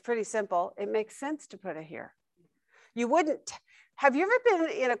 It's pretty simple. It makes sense to put it here. You wouldn't. Have you ever been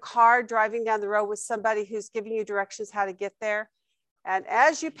in a car driving down the road with somebody who's giving you directions how to get there? And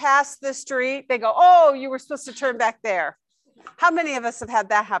as you pass the street, they go, oh, you were supposed to turn back there. How many of us have had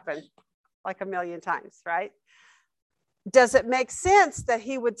that happen? Like a million times, right? Does it make sense that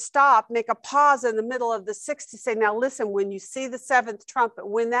he would stop, make a pause in the middle of the sixth to say, now listen, when you see the seventh trumpet,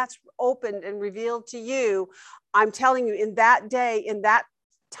 when that's opened and revealed to you, I'm telling you, in that day, in that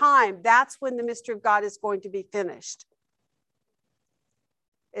time, that's when the mystery of God is going to be finished.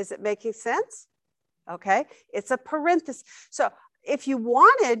 Is it making sense? Okay, it's a parenthesis. So if you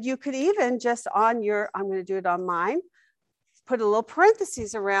wanted, you could even just on your, I'm going to do it on mine, put a little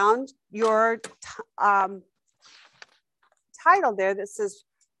parenthesis around your title there that says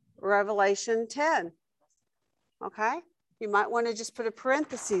Revelation 10. Okay, you might want to just put a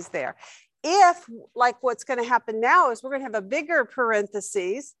parenthesis there. If, like what's going to happen now is we're going to have a bigger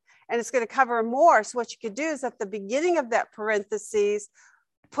parenthesis and it's going to cover more. So what you could do is at the beginning of that parenthesis,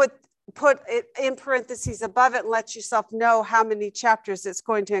 put it in parentheses above it and let yourself know how many chapters it's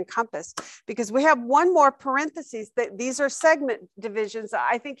going to encompass. Because we have one more parenthesis that these are segment divisions that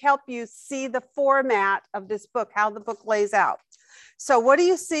I think help you see the format of this book, how the book lays out. So what do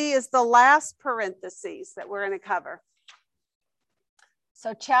you see is the last parentheses that we're going to cover.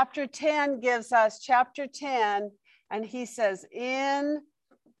 So chapter 10 gives us chapter 10, and he says, in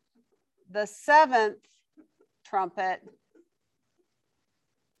the seventh trumpet,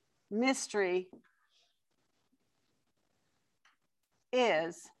 mystery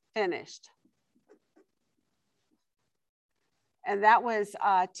is finished. And that was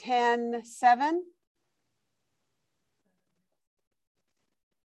 10:7.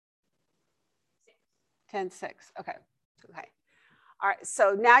 10:6. Okay. Okay. All right.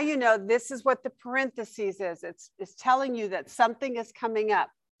 So now you know this is what the parentheses is. It's telling you that something is coming up.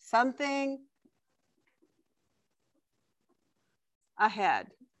 Something ahead.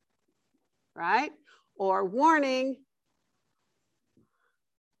 Right? Or warning,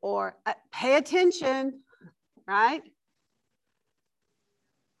 or pay attention, right?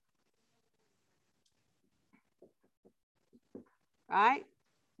 Right?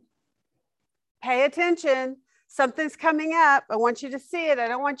 Pay attention. Something's coming up. I want you to see it. I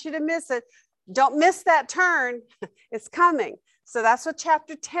don't want you to miss it. Don't miss that turn. It's coming. So that's what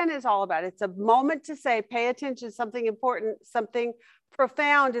chapter 10 is all about. It's a moment to say, pay attention, something important, something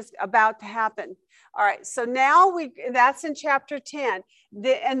profound is about to happen. All right, so now that's in chapter 10.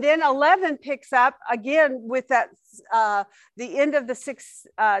 And then 11 picks up again with that the end of the sixth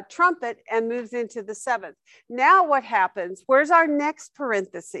trumpet and moves into the seventh. Now what happens? Where's our next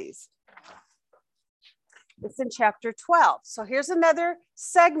parentheses? It's in chapter 12. So here's another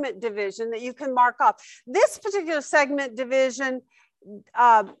segment division that you can mark off. This particular segment division,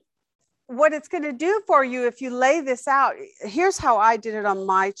 what it's going to do for you if you lay this out, here's how I did it on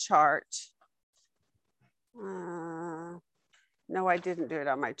my chart. No, I didn't do it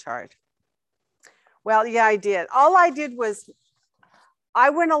on my chart. Well, yeah, I did. All I did was I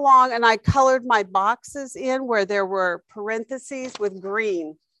went along and I colored my boxes in where there were parentheses with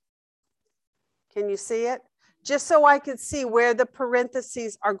green. Can you see it? Just so I could see where the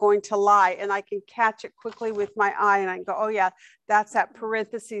parentheses are going to lie and I can catch it quickly with my eye and I can go, oh yeah, that's that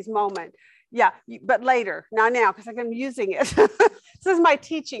parentheses moment. Yeah, but later, not now, because I'm using it. This is my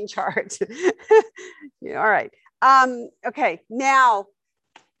teaching chart. Yeah, all right. Okay, now,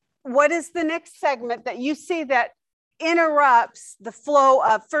 what is the next segment that you see that interrupts the flow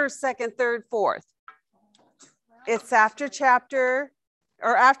of first, second, third, fourth? It's after chapter,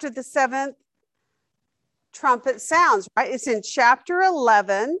 or after the seventh trumpet sounds, right? It's in chapter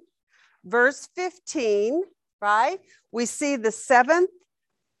 11, verse 15, right? We see the seventh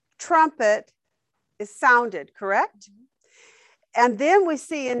trumpet is sounded, correct? And then we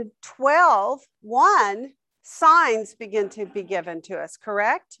see in 12:1, signs begin to be given to us,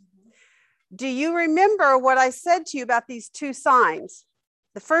 correct? Do you remember what I said to you about these two signs?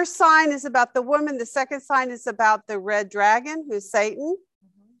 The first sign is about the woman. The second sign is about the red dragon, who's Satan.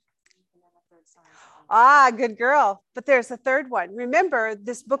 Ah, good girl. But there's a third one. Remember,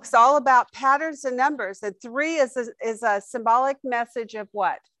 this book's all about patterns and numbers. And 3 is a symbolic message of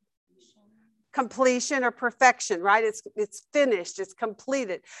what? Completion or perfection, right? It's finished, it's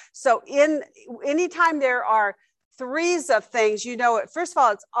completed. So anytime there are 3s of things, you know it. First of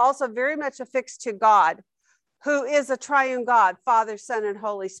all, it's also very much affixed to God, who is a triune God, Father, Son, and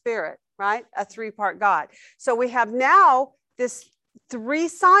Holy Spirit, right? A 3-part God. So we have now this 3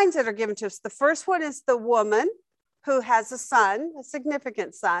 signs that are given to us. The first one is the woman who has a son, a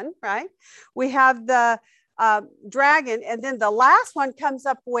significant son, right? We have the dragon, and then the last one comes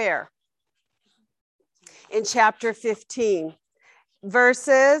up where? In chapter 15,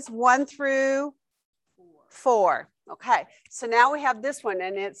 verses 1 through 4. Okay, so now we have this one,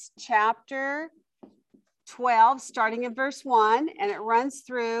 and it's chapter 12, starting in verse 1, and it runs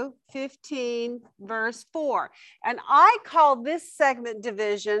through 15, verse 4. And I call this segment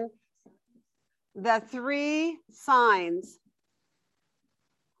division the 3 signs.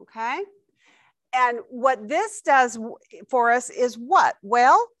 Okay, and what this does for us is what?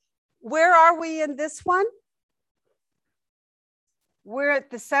 Well, where are we in this one? We're at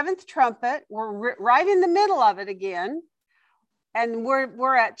the 7th trumpet. We're right in the middle of it again. And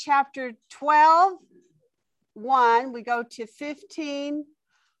we're at chapter 12:1. We go to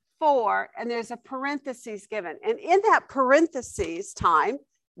 15:4, and there's a parenthesis given. And in that parenthesis time,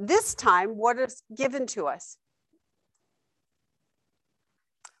 this time, what is given to us?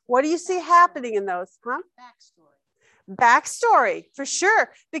 What do you see happening in those? Huh? Backstory, for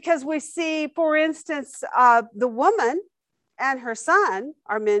sure. Because we see, for instance, the woman and her son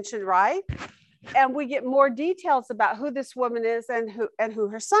are mentioned, right? And we get more details about who this woman is and who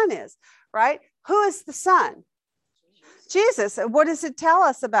her son is, right? Who is the son? Jesus. What does it tell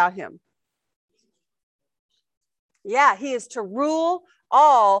us about him? Yeah, he is to rule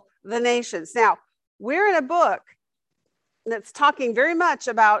all the nations. Now, we're in a book that's talking very much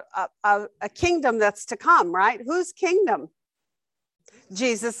about a kingdom that's to come, right? Whose kingdom?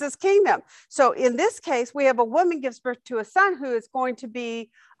 Jesus's kingdom. So in this case, we have a woman gives birth to a son who is going to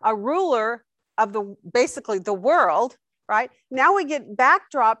be a ruler of basically the world, right? Now we get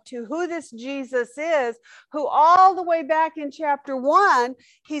backdrop to who this Jesus is, who all the way back in chapter 1,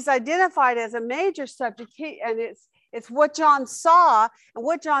 he's identified as a major subject, and It's what John saw, and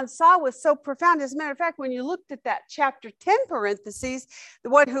what John saw was so profound. As a matter of fact, when you looked at that chapter 10 parentheses, the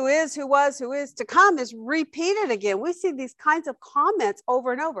one who is, who was, who is to come is repeated again. We see these kinds of comments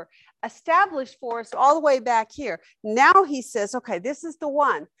over and over, established for us all the way back here. Now he says, okay, this is the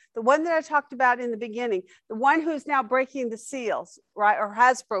one that I talked about in the beginning, the one who's now breaking the seals, right? Or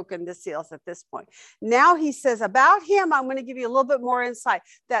has broken the seals at this point. Now he says about him, I'm going to give you a little bit more insight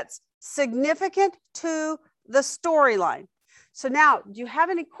that's significant to the storyline. So now, do you have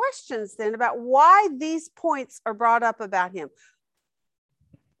any questions then about why these points are brought up about him?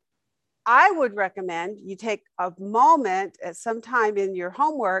 I would recommend you take a moment at some time in your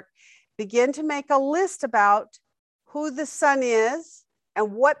homework, begin to make a list about who the Son is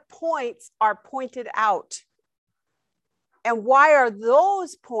and what points are pointed out. And why are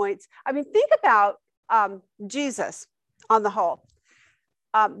those points? I mean, think about Jesus on the whole.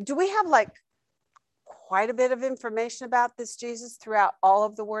 Do we have like quite a bit of information about this Jesus throughout all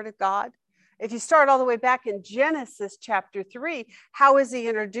of the Word of God? If you start all the way back in Genesis chapter 3, how is he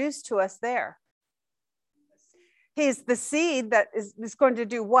introduced to us there? He's the seed that is going to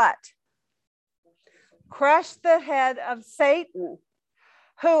do what? Crush the head of Satan,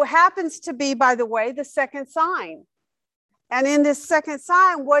 who happens to be, by the way, the second sign. And in this second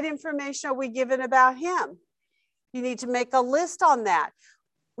sign, what information are we given about him? You need to make a list on that.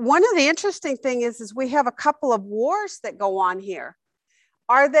 One of the interesting things is we have a couple of wars that go on here.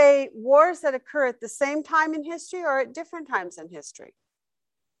 Are they wars that occur at the same time in history or at different times in history?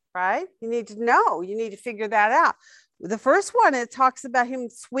 Right? You need to know. You need to figure that out. The first one, it talks about him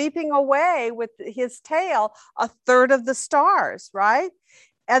sweeping away with his tail a third of the stars, right?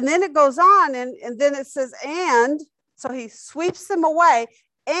 And then it goes on and then it says, and, so he sweeps them away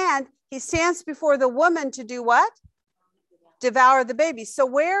and he stands before the woman to do what? Devour the baby. So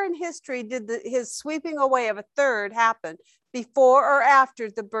where in history did his sweeping away of a third happen? Before or after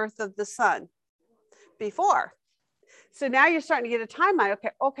the birth of the Son? Before. So now you're starting to get a timeline.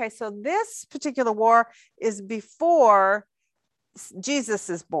 Okay, so this particular war is before Jesus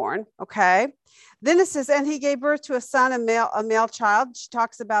is born, okay? Then it says, and he gave birth to a son, a male child. She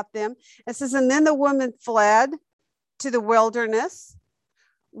talks about them. It says, and then the woman fled to the wilderness,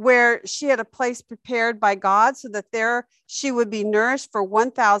 where she had a place prepared by God so that there she would be nourished for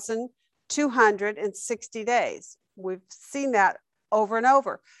 1,260 days. We've seen that over and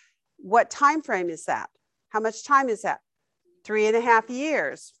over. What time frame is that? How much time is that? 3.5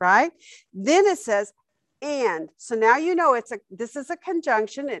 years, right? Then it says, and. So now you know this is a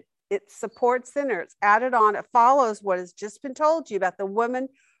conjunction. It supports then, or it's added on. It follows what has just been told you about the woman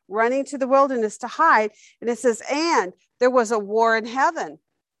running to the wilderness to hide. And it says, and there was a war in heaven.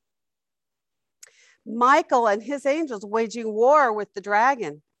 Michael and his angels waging war with the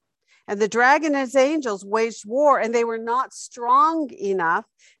dragon. And the dragon and his angels waged war, and they were not strong enough.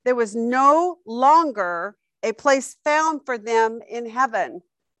 There was no longer a place found for them in heaven.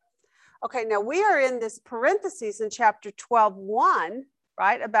 Okay, now we are in this parentheses in chapter 12:1,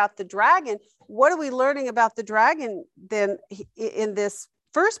 right, about the dragon. What are we learning about the dragon then in this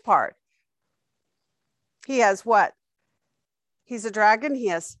first part? He has what? He's a dragon. He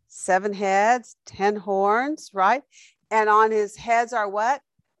has 7 heads, 10 horns, right? And on his heads are what?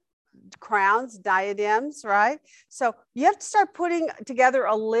 Crowns, diadems, right? So you have to start putting together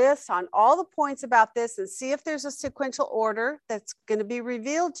a list on all the points about this and see if there's a sequential order that's going to be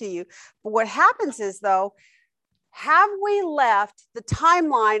revealed to you. But what happens is, though, have we left the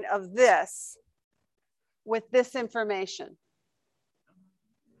timeline of this with this information?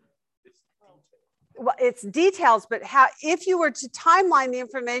 Well, it's details, but how, if you were to timeline the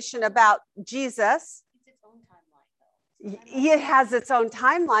information about Jesus, it has its own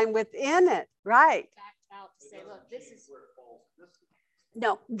timeline within it, right? Out to say, look, this is.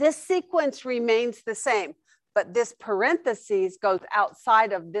 No, this sequence remains the same, but this parentheses goes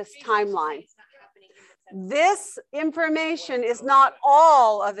outside of this timeline. This information is not,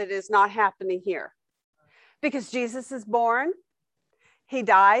 all of it is not happening here, because Jesus is born, he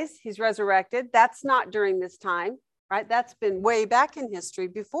dies, he's resurrected. That's not during this time, right? That's been way back in history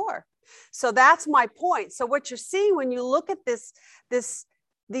before. So that's my point. So what you're seeing when you look at these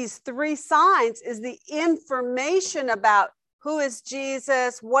 3 signs is the information about who is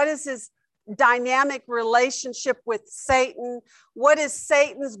Jesus, what is his dynamic relationship with Satan, what is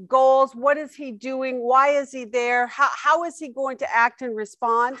Satan's goals, what is he doing, why is he there, how is he going to act and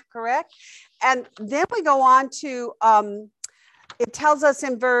respond, correct? And then we go on to it tells us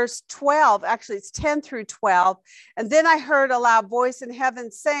in verse 12, actually it's 10 through 12. And then I heard a loud voice in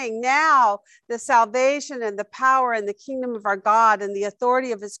heaven saying, now the salvation and the power and the kingdom of our God and the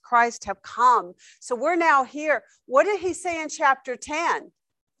authority of his Christ have come. So we're now here. What did he say in chapter 10?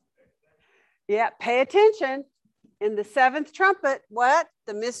 Yeah, pay attention. In the seventh trumpet, what?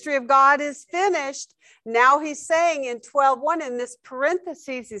 The mystery of God is finished. Now he's saying in 12:1, in this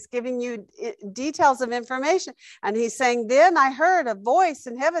parentheses, he's giving you details of information. And he's saying, then I heard a voice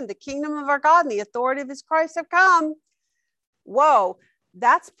in heaven, the kingdom of our God and the authority of his Christ have come. Whoa,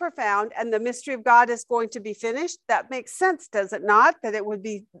 that's profound. And the mystery of God is going to be finished. That makes sense, does it not? That it would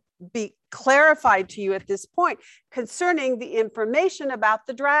be clarified to you at this point concerning the information about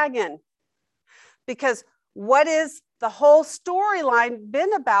the dragon. Because what is the whole storyline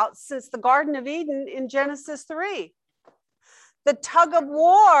been about since the Garden of Eden in Genesis 3? The tug of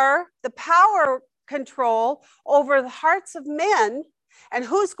war, the power control over the hearts of men, and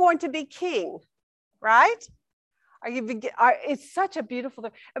who's going to be king, right? It's such a beautiful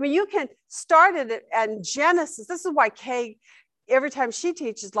thing. I mean, you can start it at Genesis. This is why Kay, every time she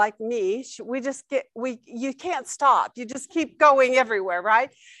teaches, like me, you can't stop. You just keep going everywhere, right?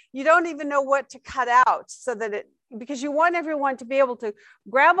 You don't even know what to cut out so that because you want everyone to be able to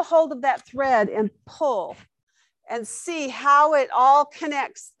grab a hold of that thread and pull and see how it all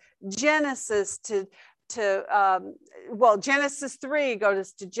connects. Genesis Genesis 3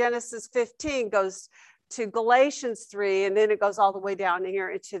 goes to Genesis 15, goes to Galatians 3, and then it goes all the way down here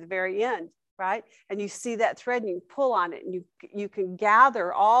into the very end. Right? And you see that thread and you pull on it and you can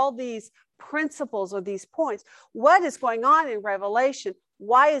gather all these principles or these points. What is going on in Revelation?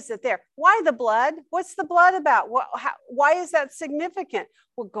 Why is it there? Why the blood? What's the blood about? Why is that significant?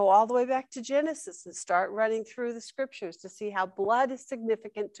 We'll go all the way back to Genesis and start running through the scriptures to see how blood is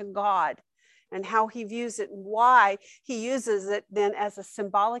significant to God and how he views it and why he uses it then as a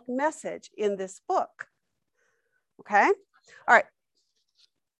symbolic message in this book. Okay? All right.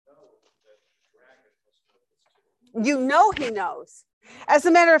 You know he knows. As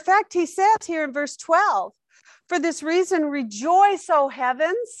a matter of fact, he says here in verse 12, for this reason, rejoice, O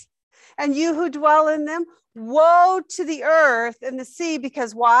heavens, and you who dwell in them. Woe to the earth and the sea,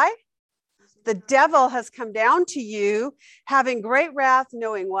 because why? The devil has come down to you, having great wrath,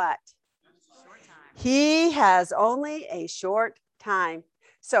 knowing what? He has only a short time.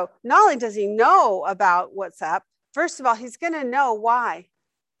 So not only does he know about what's up, first of all, he's going to know why.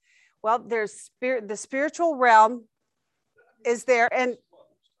 Well, there's the spiritual realm is there. And it's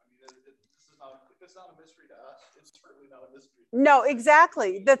not a mystery to us. It's certainly not a mystery. No,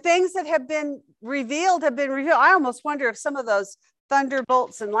 exactly. The things that have been revealed have been revealed. I almost wonder if some of those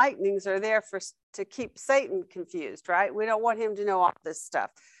thunderbolts and lightnings are there to keep Satan confused, right? We don't want him to know all this stuff.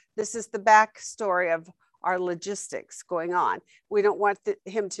 This is the backstory of our logistics going on. We don't want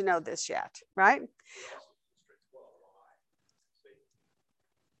him to know this yet, right?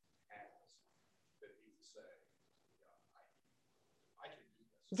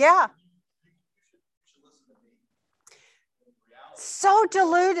 Yeah. So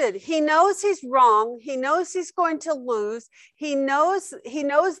deluded. He knows he's wrong. He knows he's going to lose. He knows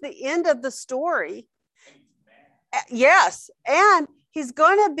the end of the story. Yes. And he's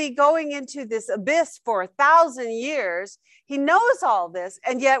going to be going into this abyss for 1,000 years. He knows all this.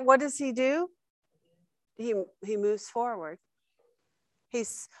 And yet what does he do? He moves forward.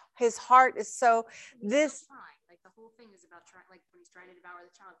 His heart is so this. Like the whole thing is about trying, like when he's trying to devour the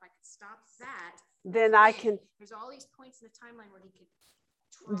child. If I could stop that, then I can. There's all these points in the timeline where he could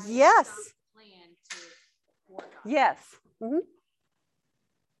try yes. to stop the plan to work on. Yes. Mm-hmm.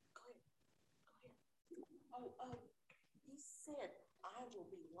 Oh, he said, I will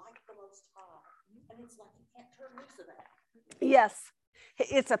be like the Most High. And it's like you can't turn loose of that. Yes.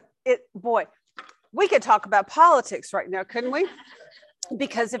 Boy, we could talk about politics right now, couldn't we?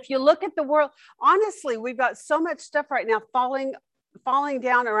 Because if you look at the world, honestly, we've got so much stuff right now falling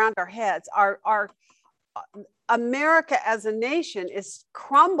down around our heads. Our America as a nation is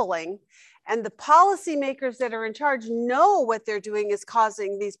crumbling, and the policymakers that are in charge know what they're doing is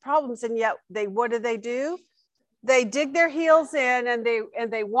causing these problems, and yet what do? They dig their heels in, and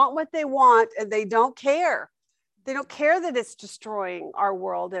they want what they want, and they don't care. They don't care that it's destroying our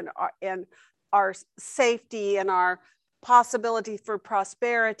world and our safety and our possibility for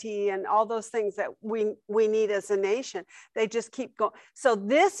prosperity and all those things that we need as a nation. They just keep going. So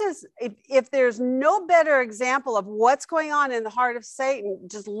this is, if there's no better example of what's going on in the heart of Satan,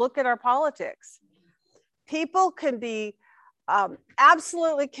 just look at our politics. People can be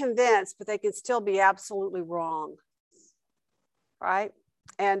absolutely convinced, but they can still be absolutely wrong, right?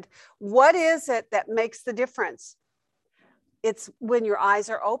 And what is it that makes the difference? It's when your eyes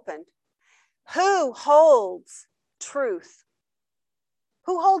are opened. Who holds truth?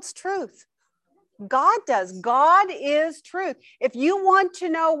 Who holds truth? God does. God is truth. If you want to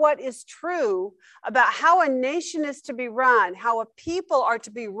know what is true about how a nation is to be run, how a people are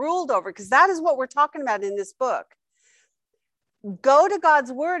to be ruled over, because that is what we're talking about in this book, go to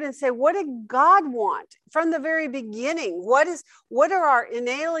God's word and say, what did God want from the very beginning? What are our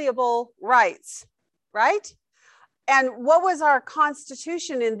inalienable rights, right? And what was our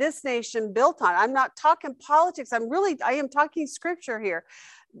constitution in this nation built on? I'm not talking politics. I am talking scripture here.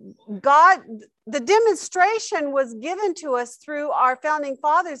 God, the demonstration was given to us through our founding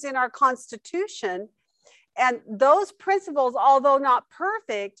fathers in our Constitution. And those principles, although not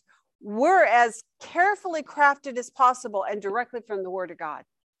perfect, were as carefully crafted as possible and directly from the Word of God.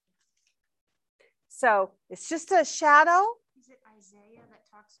 So it's just a shadow. Is it Isaiah that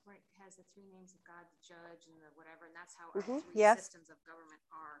talks where it has the three names of God, the judge and the whatever, and that's how our three systems of government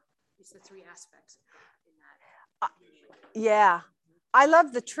are. It's the three aspects of God in that. Yeah. I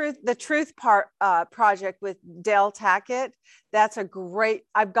love the truth part project with Dale Tackett. That's a great,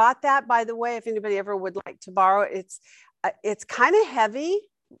 I've got that, by the way, if anybody ever would like to borrow it. It's kind of heavy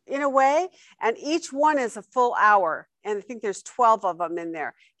in a way, and each one is a full hour. And I think there's 12 of them in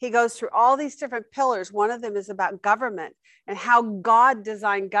there. He goes through all these different pillars. One of them is about government and how God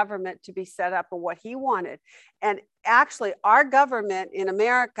designed government to be set up and what he wanted. And actually our government in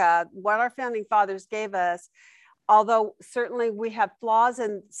America, what our founding fathers gave us, although certainly we have flaws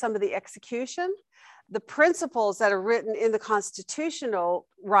in some of the execution, the principles that are written in the constitutional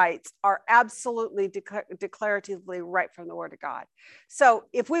rights are absolutely declaratively right from the Word of God. So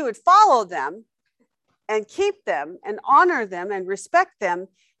if we would follow them and keep them and honor them and respect them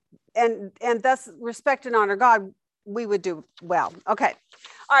and thus respect and honor God, we would do well. Okay.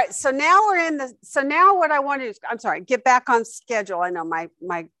 All right. So now now what I want to do is, I'm sorry, get back on schedule. I know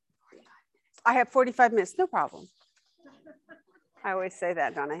I have 45 minutes. No problem. I always say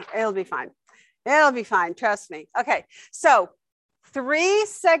that, don't I? It'll be fine. It'll be fine. Trust me. Okay. So 3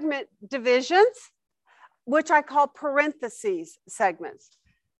 segment divisions, which I call parentheses segments.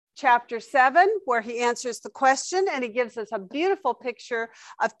 Chapter 7, where he answers the question, and he gives us a beautiful picture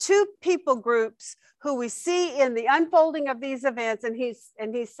of 2 people groups who we see in the unfolding of these events, and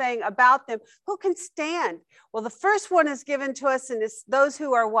he's saying about them, who can stand? Well, the first one is given to us, and it's those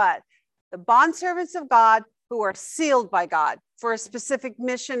who are what? The bondservants of God, who are sealed by God for a specific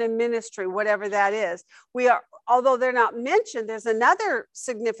mission and ministry, whatever that is. We are, although they're not mentioned, there's another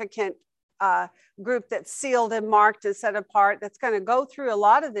significant group that's sealed and marked and set apart that's going to go through a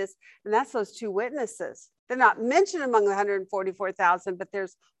lot of this, and that's those 2 witnesses. They're not mentioned among the 144,000, but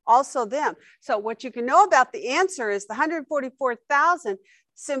there's also them. So what you can know about the answer is the 144,000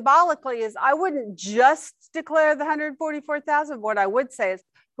 symbolically is, I wouldn't just declare the 144,000. What I would say is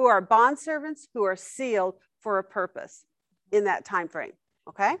who are bondservants, who are sealed for a purpose in that time frame.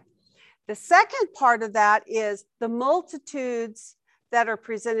 Okay. The second part of that is the multitudes that are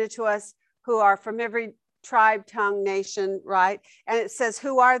presented to us, who are from every tribe, tongue, nation, right? And it says,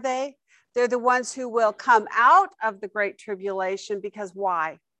 who are they? They're the ones who will come out of the great tribulation, because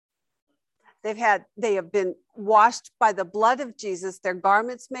why? They have been washed by the blood of Jesus, their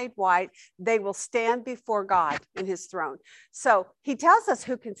garments made white. They will stand before God in his throne. So he tells us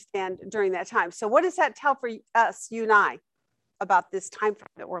who can stand during that time. So what does that tell for us, you and I, about this time frame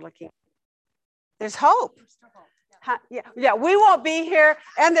that we're looking at? There's hope. Yeah, we won't be here,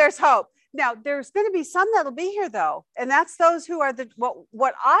 and there's hope. Now, there's going to be some that'll be here, though, and that's those who are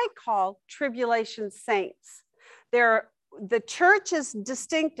what I call tribulation saints. The church is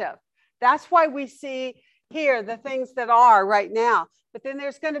distinctive. That's why we see here the things that are right now. But then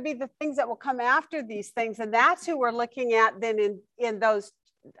there's going to be the things that will come after these things, and that's who we're looking at then in those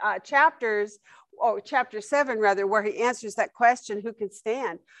chapters, or chapter 7 rather, where he answers that question, who can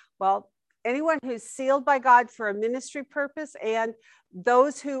stand? Well, anyone who's sealed by God for a ministry purpose, and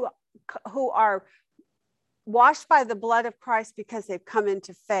those who are washed by the blood of Christ because they've come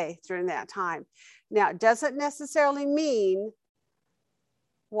into faith during that time. Now, it doesn't necessarily mean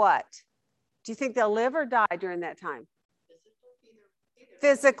what? Do you think they'll live or die during that time?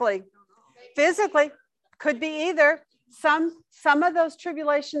 Physically. Could be either. Some of those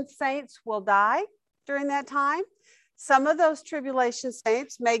tribulation saints will die during that time. Some of those tribulation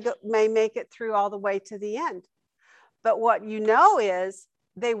saints may make it through all the way to the end. But what you know is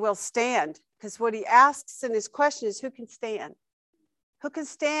they will stand, because what he asks in his question is, who can stand? Who can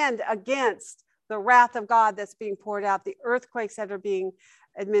stand against the wrath of God that's being poured out, the earthquakes that are being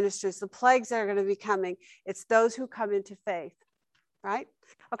administered, the plagues that are going to be coming? It's those who come into faith. right?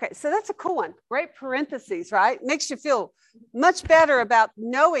 Okay, so that's a cool one. Great parentheses, right? Makes you feel much better about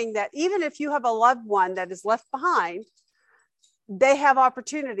knowing that even if you have a loved one that is left behind, they have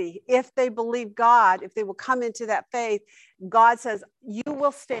opportunity. If they believe God, if they will come into that faith, God says, you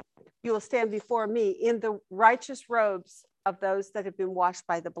will stand before me in the righteous robes of those that have been washed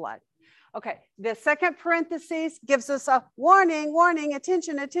by the blood. Okay, the second parenthesis gives us a warning, warning,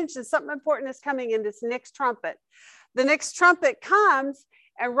 attention, attention. Something important is coming in this next trumpet. The next trumpet comes,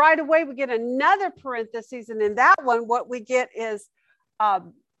 and right away we get another parenthesis. And in that one, what we get is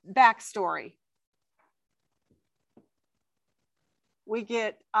backstory. We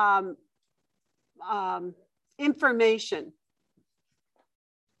get information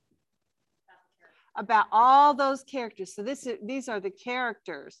about all those characters. So these are the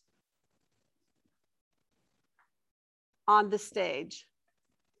characters on the stage.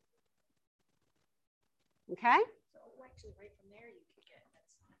 Okay? So actually right from there you could get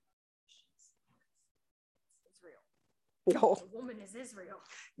Israel. Oh. The woman is Israel.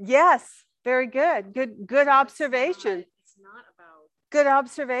 Yes, very good. Good observation. It's not about. Good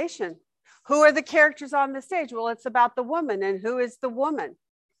observation. Who are the characters on the stage? Well, it's about the woman. And who is the woman?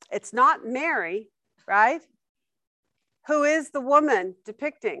 It's not Mary, right? Who is the woman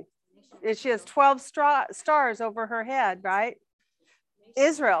depicting? And she has 12 stars over her head, right?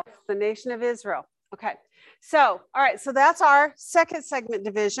 Israel, the nation of Israel. Okay. So, all right. So that's our second segment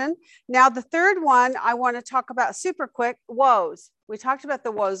division. Now, the third one I want to talk about super quick, woes. We talked about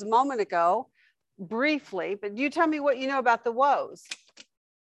the woes a moment ago, briefly, but you tell me what you know about the woes.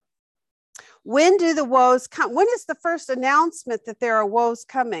 When do the woes come? When is the first announcement that there are woes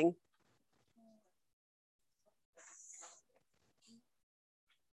coming?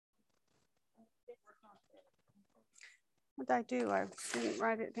 What did I do? I didn't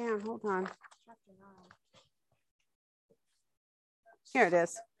write it down. Hold on. Here it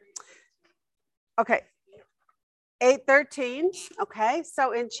is. Okay. 8:13. Okay.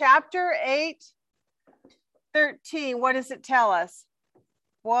 So in chapter 8:13, what does it tell us?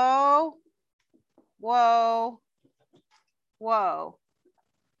 Woe, woe, woe.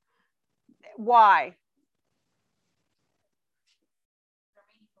 Why?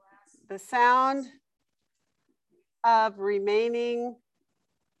 The sound of remaining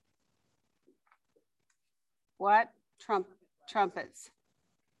what? Trumpets.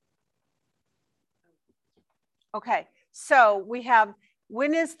 Okay, so we have,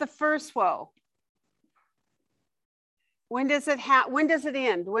 when is the first woe? When does it when does it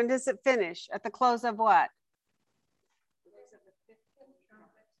end? When does it finish? At the close of what?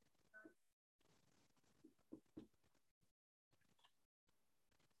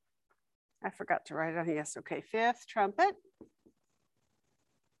 I forgot to write it on. Yes, okay. Fifth trumpet.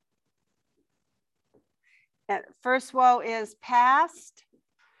 And first woe is past.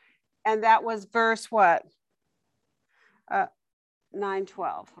 And that was verse what?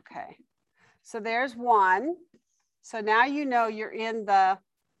 9:12. Okay. So there's one. So now you know you're in the,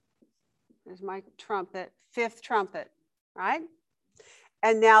 there's my trumpet, fifth trumpet, right?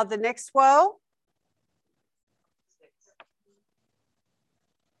 And now the next woe.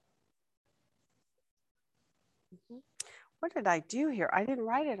 What did I do here? I didn't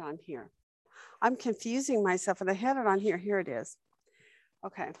write it on here. I'm confusing myself and I had it on here. Here it is.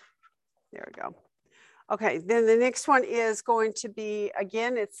 Okay, there we go. Okay, then the next one is going to be,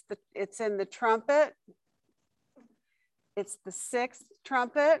 again, it's in the trumpet. It's the sixth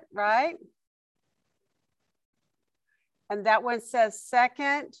trumpet, right? And that one says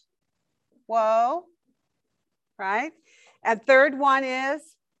second woe, right? And third one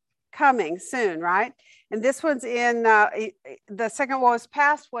is coming soon, right? And this one's in, the second woe is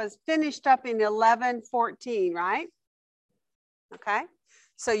past was finished up in 11:14, right? Okay.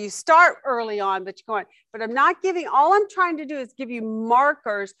 So you start early on, but you're going, but I'm not giving, all I'm trying to do is give you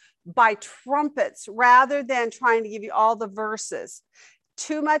markers by trumpets rather than trying to give you all the verses.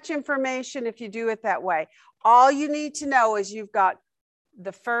 Too much information if you do it that way. All you need to know is you've got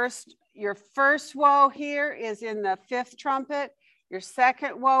your first woe here is in the fifth trumpet. Your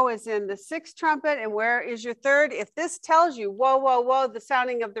second woe is in the sixth trumpet. And where is your third? If this tells you, whoa, whoa, whoa, the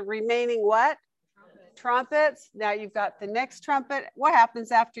sounding of the remaining what? Trumpets. Now you've got the next trumpet. What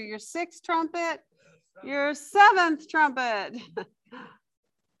happens after your sixth trumpet? Your seventh trumpet.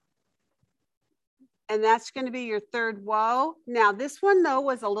 And that's going to be your third woe. Now this one though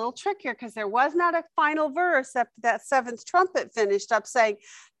was a little trickier because there was not a final verse after that seventh trumpet finished up saying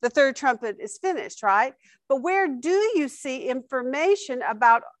the third trumpet is finished, right? But where do you see information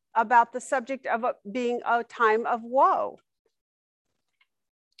about the subject of being a time of woe?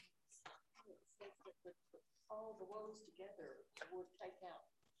 but all the woes together would take out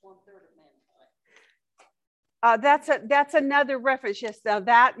 1/3 of mankind. That's another reference. Yes, now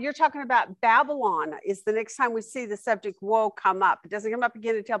that you're talking about Babylon is the next time we see the subject woe come up. It doesn't come up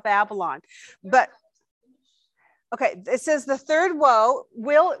again until Babylon. But okay, it says the third woe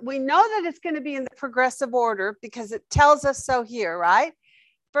we know that it's going to be in the progressive order because it tells us so here, right?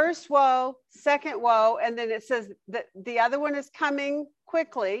 First woe, second woe, and then it says that the other one is coming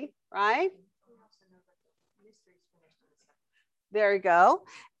quickly, right? There you go.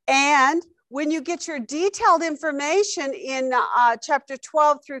 And when you get your detailed information in chapter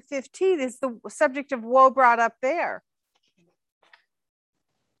 12 through 15 is the subject of woe brought up there.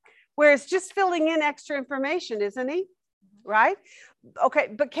 Where it's just filling in extra information, isn't he? Right? Okay,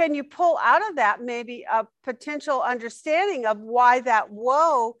 but can you pull out of that maybe a potential understanding of why that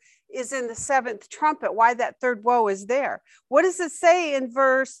woe is in the seventh trumpet, why that third woe is there? What does it say in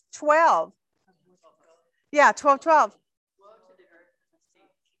verse 12? Yeah, 12:12.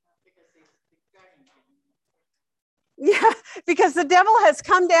 Yeah, because the devil has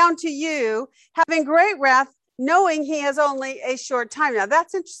come down to you, having great wrath, knowing he has only a short time. Now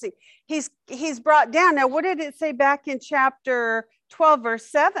that's interesting. He's brought down. Now, what did it say back in chapter 12, verse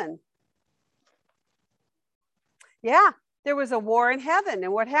 7? Yeah, there was a war in heaven.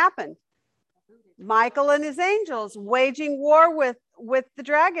 And what happened? Michael and his angels waging war with the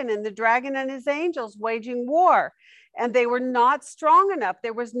dragon, and the dragon and his angels waging war. And they were not strong enough.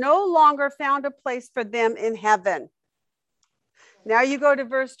 There was no longer found a place for them in heaven. Now you go to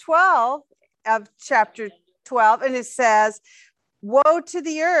verse 12 of chapter 12, and it says, woe to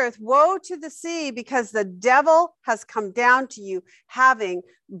the earth, woe to the sea, because the devil has come down to you, having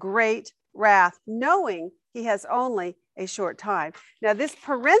great wrath, knowing he has only a short time. Now this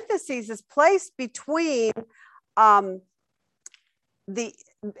parentheses is placed between during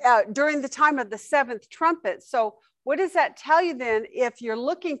the time of the seventh trumpet. So what does that tell you then if you're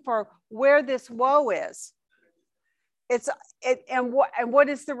looking for where this woe is? And what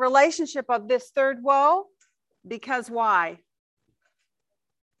is the relationship of this third woe? Because why?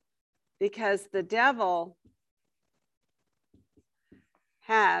 Because the devil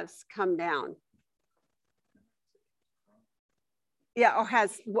has come down. Yeah, or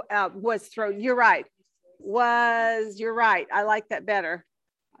was thrown. You're right. You're right. I like that better.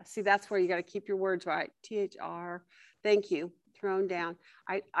 See, that's where you got to keep your words right. THR. Thank you. Thrown down.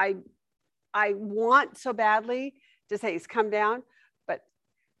 I want so badly to say he's come down, but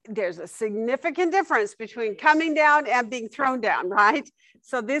there's a significant difference between coming down and being thrown down, right?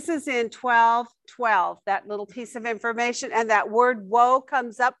 So this is in 12:12, that little piece of information, and that word woe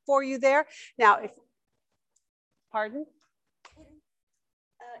comes up for you there. Now, pardon?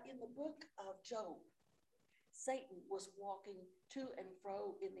 In the book of Job, Satan was walking to and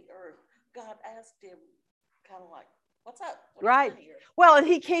fro in the earth. God asked him, kind of like, what's up? Right. Well, and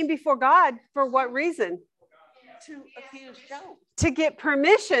he came before God for what reason? To accuse Job. To get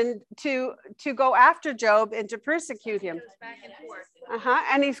permission to go after Job and to persecute him. Back and forth.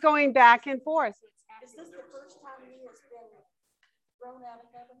 And he's going back and forth. Is this the first time he has been thrown out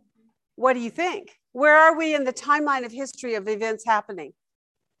of heaven? What do you think? Where are we in the timeline of history of events happening?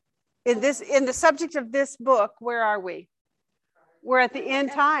 In the subject of this book, where are we? We're at the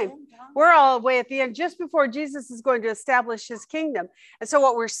end time. We're all the way at the end, just before Jesus is going to establish his kingdom. And so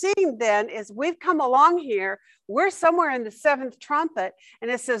what we're seeing then is we've come along here. We're somewhere in the seventh trumpet,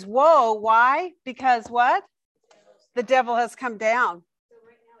 and it says, whoa, why? Because what? The devil has come down.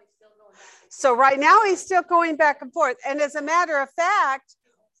 So right now he's still going back and forth. And as a matter of fact,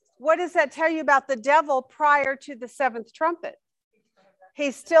 what does that tell you about the devil prior to the seventh trumpet?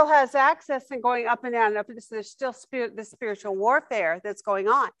 He still has access and going up and down and up. There's still the spiritual warfare that's going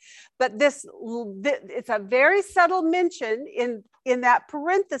on. But it's a very subtle mention in that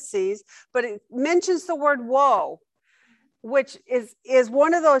parentheses, but it mentions the word woe, which is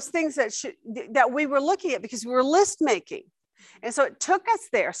one of those things that we were looking at because we were list making. And so it took us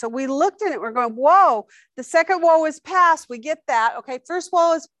there. So we looked at it. We're going, whoa, the second woe is past. We get that. Okay, first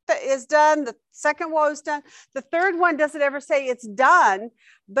woe is done. The second woe is done. The third one doesn't ever say it's done.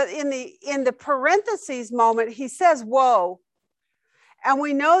 But in the parentheses moment, he says, whoa. And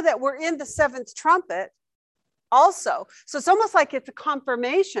we know that we're in the seventh trumpet also. So it's almost like it's a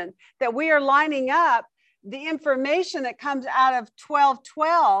confirmation that we are lining up the information that comes out of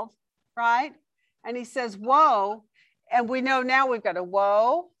 12:12, right? And he says, whoa. And we know now we've got a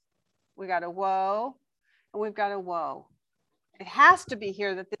woe, we got a woe, and we've got a woe. It has to be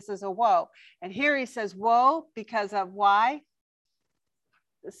here that this is a woe. And here he says woe because of why?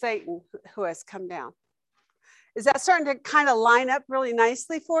 Satan who has come down. Is that starting to kind of line up really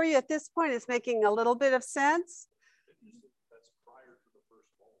nicely for you at this point? It's making a little bit of sense. That's prior to the first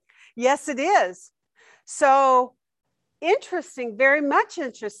bowl. Yes, it is. So interesting, very much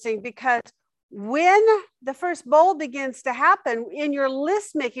interesting, because when the first bowl begins to happen in your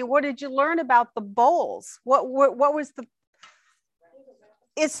list making, what did you learn about the bowls? What was the?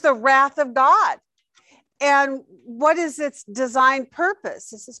 It's the wrath of God. And what is its design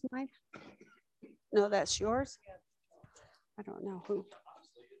purpose? Is this mine? No, that's yours. I don't know who.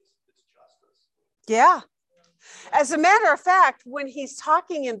 Yeah. As a matter of fact, when he's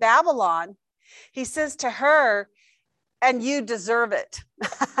talking in Babylon, he says to her, and you deserve it,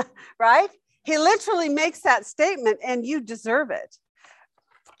 right? He literally makes that statement, and you deserve it.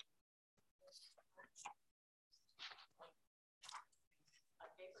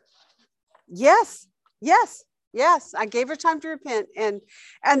 Yes, yes, yes. I gave her time to repent. And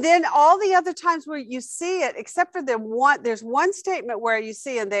then all the other times where you see it, except for there's one statement where you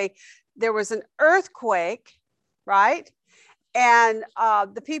see, and there was an earthquake, right? And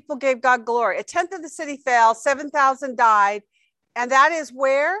the people gave God glory. A tenth of the city fell, 7,000 died. And that is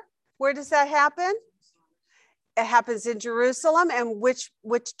where does that happen? It happens in Jerusalem. And which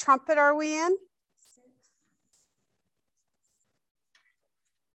trumpet are we in?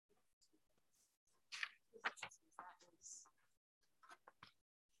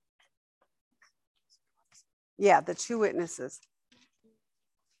 Yeah, the two witnesses.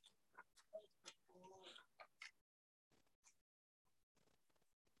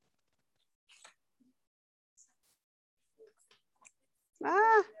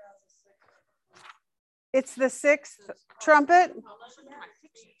 It's the sixth trumpet.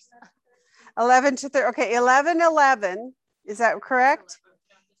 11 to 30. Okay, 11:11. Is that correct?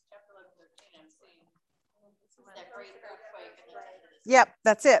 Yep,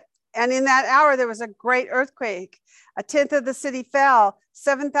 that's it. And in that hour, there was a great earthquake. A tenth of the city fell.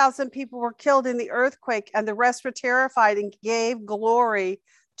 7,000 people were killed in the earthquake, and the rest were terrified and gave glory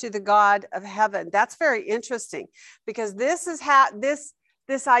to the God of heaven. That's very interesting, because this is how this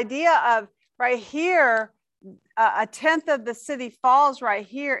idea of right here, a tenth of the city falls right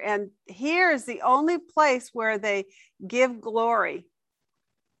here, and here is the only place where they give glory.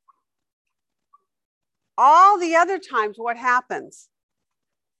 All the other times, what happens?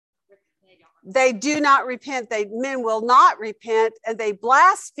 They do not repent. Men will not repent, and they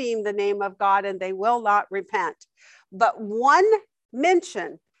blaspheme the name of God, and they will not repent. But one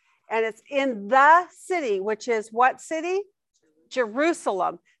mention, and it's in the city, which is what city?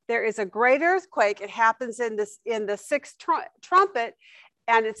 Jerusalem. There is a great earthquake. It happens in the sixth trumpet,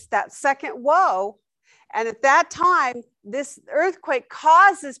 and it's that second woe. And at that time, this earthquake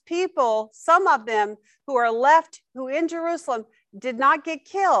causes people, some of them who are left, who in Jerusalem did not get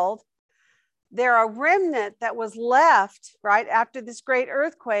killed. There are a remnant that was left right after this great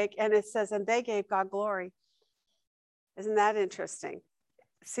earthquake, and it says, and they gave God glory. Isn't that interesting?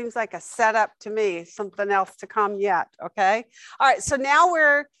 Seems like a setup to me, something else to come yet. Okay. All right. So now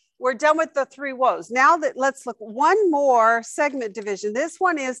we're done with the three woes. Now that let's look one more segment division. This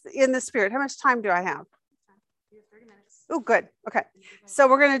one is in the spirit. How much time do I have? 30 minutes. Oh, good. Okay. So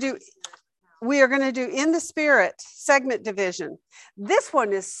we are going to do in the spirit segment division. This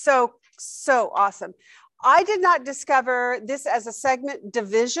one is so awesome. I did not discover this as a segment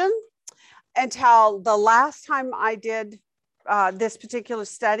division until the last time I did this particular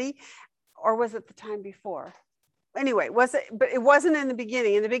study, or was it the time before? Anyway, but it wasn't in the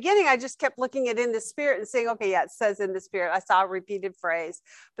beginning. In the beginning, I just kept looking at in the spirit and saying, okay, yeah, it says in the spirit. I saw a repeated phrase,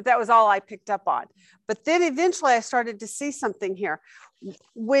 but that was all I picked up on. But then eventually I started to see something here.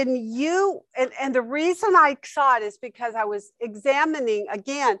 When you, and the reason I saw it is because I was examining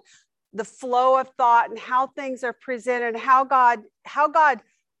again the flow of thought and how things are presented, how God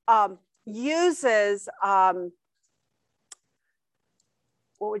uses,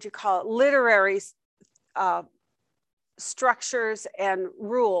 what would you call it, literary structures and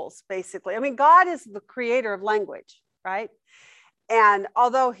rules, basically. I mean, God is the creator of language, right? And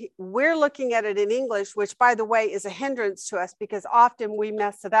although we're looking at it in English, which, by the way, is a hindrance to us because often we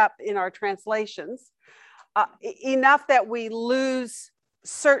mess it up in our translations, enough that we lose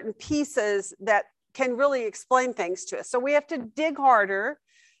certain pieces that can really explain things to us. So we have to dig harder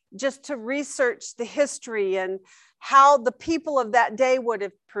just to research the history and how the people of that day would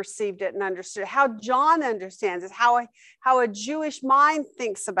have perceived it and understood, how John understands it, how a Jewish mind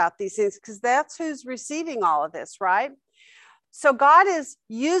thinks about these things, because that's who's receiving all of this, right? So God is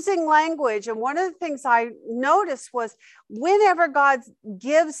using language. And one of the things I noticed was whenever God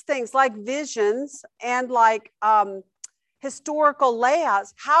gives things like visions and like historical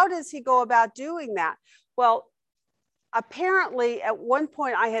layouts, how does he go about doing that? Well, apparently at one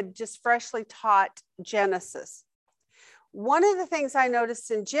point I had just freshly taught Genesis. One of the things I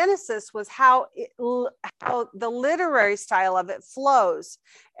noticed in Genesis was how the literary style of it flows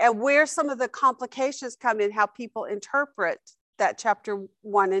and where some of the complications come in, how people interpret that chapter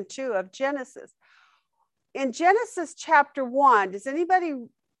 1 and 2 of Genesis. In Genesis chapter 1, does anybody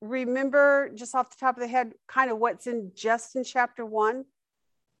remember just off the top of the head kind of what's in chapter 1?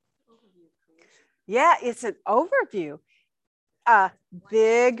 Yeah, it's an overview, a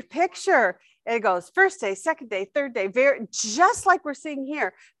big picture. And it goes first day, second day, third day, just like we're seeing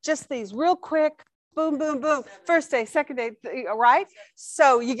here, just these real quick, boom, boom, boom, first day, second day, right?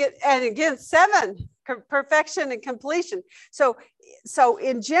 So you get, and again, 7, perfection and completion. So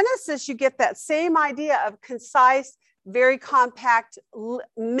in Genesis, you get that same idea of concise, very compact,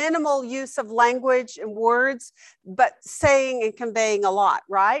 minimal use of language and words, but saying and conveying a lot,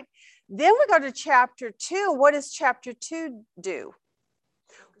 right? Then we go to chapter 2. What does chapter 2 do?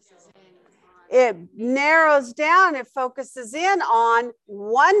 It narrows down, it focuses in on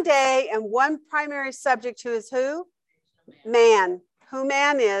one day and one primary subject, who is who? Man. Who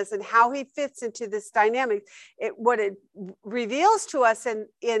man is and how he fits into this dynamic. What it reveals to us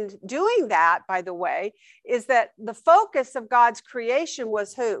in doing that, by the way, is that the focus of God's creation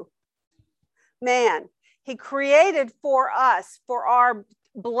was who? Man. He created for us, for our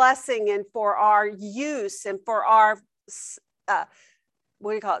blessing and for our use and for our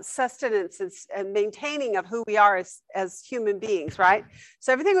what do you call it, sustenance and maintaining of who we are as human beings, right?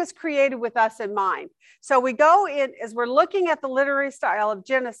 So everything was created with us in mind. So we go in, as we're looking at the literary style of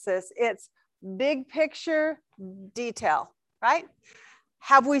Genesis, it's big picture, detail, right?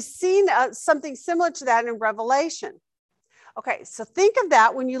 Have we seen something similar to that in Revelation? Okay, so think of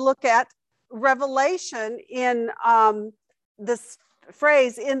that when you look at Revelation in this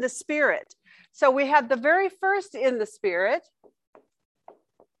phrase, in the Spirit. So we have the very first in the Spirit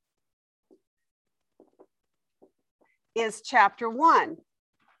is chapter 1.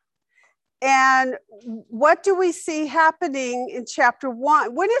 And what do we see happening in chapter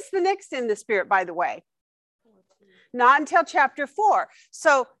 1? When is the next in the Spirit, by the way? Not until chapter 4.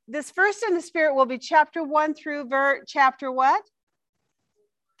 So this first in the Spirit will be chapter 1 through chapter what?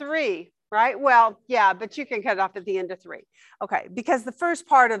 3, right? Well, yeah, but you can cut it off at the end of 3. Okay, because the first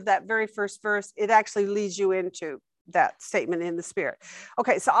part of that very first verse, it actually leads you into that statement in the Spirit.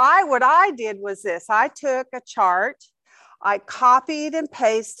 Okay, so what I did was this. I took a chart. I copied and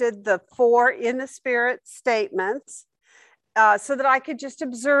pasted the 4 in the Spirit statements so that I could just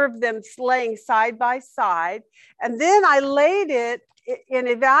observe them laying side by side. And then I laid it and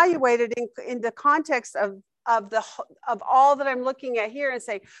evaluated in the context of all that I'm looking at here and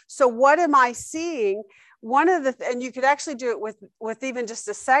say, so what am I seeing? One of the, and you could actually do it with even just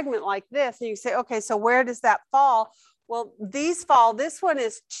a segment like this. And you say, okay, so where does that fall? Well, these fall, this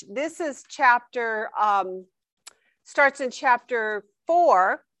is chapter, starts in chapter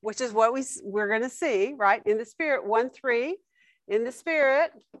 4, which is what we're going to see, right? In the Spirit, 1-3, in the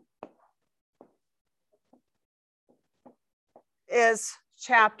Spirit is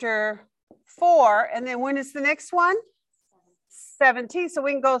chapter 4. And then when is the next one? 17. So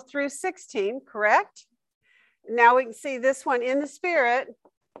we can go through 16, correct? Now we can see this one in the Spirit.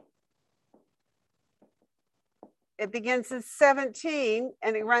 It begins at 17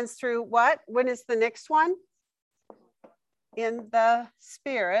 and it runs through what? When is the next one? In the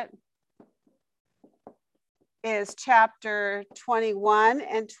Spirit is chapter 21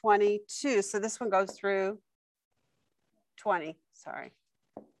 and 22. So this one goes through 20, sorry.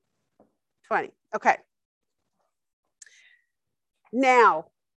 20, okay. Now,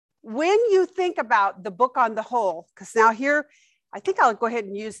 when you think about the book on the whole, because now here, I think I'll go ahead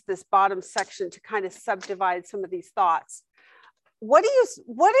and use this bottom section to kind of subdivide some of these thoughts. What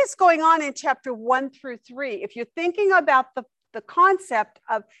is going on in chapter 1 through 3? If you're thinking about the concept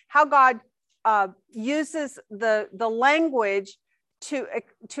of how God uses the language to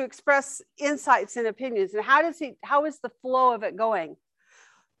express insights and opinions, and how is the flow of it going?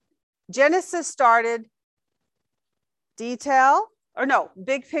 Genesis started big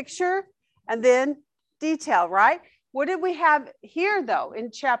picture, and then detail, right? What did we have here though in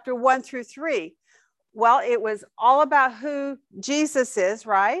chapter 1 through 3? Well, it was all about who Jesus is,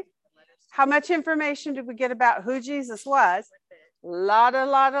 right? How much information did we get about who Jesus was? A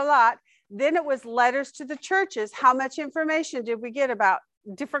lot. Then it was letters to the churches. How much information did we get about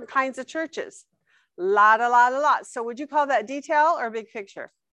different kinds of churches? A lot. So would you call that detail or big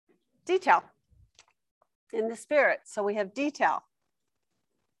picture? Detail in the Spirit. So we have detail.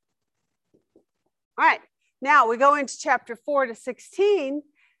 All right. Now we go into chapter 4 to 16.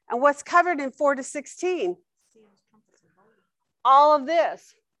 And what's covered in 4 to 16? all of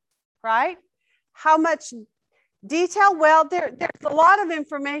this, right? How much detail? Well, there's a lot of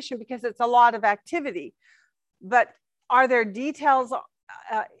information because it's a lot of activity, but are there details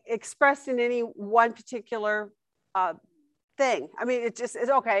expressed in any one particular thing? I mean, it just is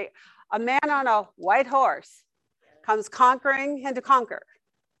okay. A man on a white horse comes conquering and to conquer.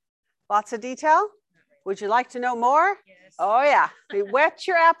 Lots of detail. Would you like to know more? Yes. Oh yeah, it whet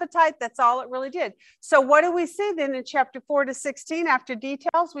your appetite. That's all it really did. So what do we see then in chapter 4 to 16? After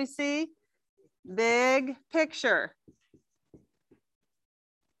details, we see big picture.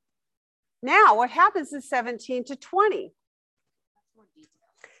 Now, what happens in 17 to 20? That's more detail.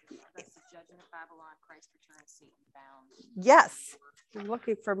 That's the judgment of Babylon, Christ returns, Satan bound. Yes, I'm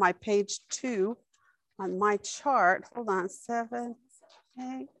looking for my page 2 on my chart. Hold on, 7,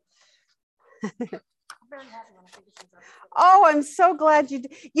 8. Oh, I'm so glad you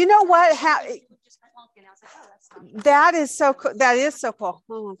did. You know what? That is so cool. That is so cool.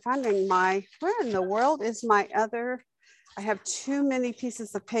 Oh, I'm finding where in the world is my other? I have too many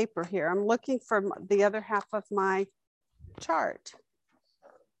pieces of paper here. I'm looking for the other half of my chart.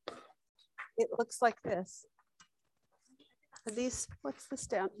 It looks like this. Are these, what's this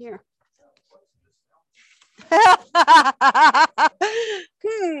down here?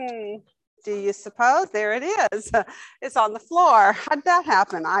 Do you suppose? There it is. It's on the floor. How did that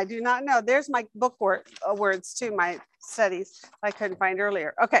happen? I do not know. There's my book words too, my studies I couldn't find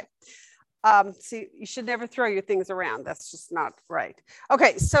earlier. Okay. See, you should never throw your things around. That's just not right.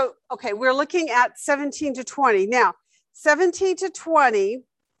 Okay, so, we're looking at 17 to 20. Now, 17 to 20,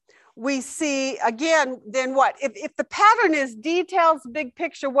 we see, again, then what? If the pattern is details, big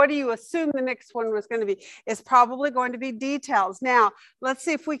picture, what do you assume the next one was going to be? It's probably going to be details. Now, let's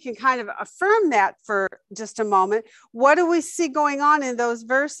see if we can kind of affirm that for just a moment. What do we see going on in those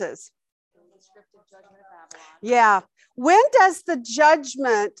verses? Yeah. When does the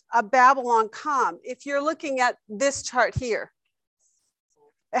judgment of Babylon come? If you're looking at this chart here,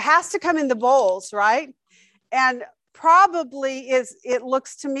 it has to come in the bowls, right? And probably it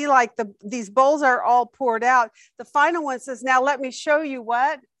looks to me like these bowls are all poured out. The final one says, now let me show you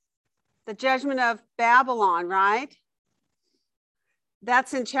what? The judgment of Babylon, right?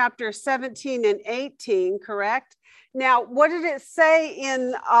 That's in chapter 17 and 18, correct? Now, what did it say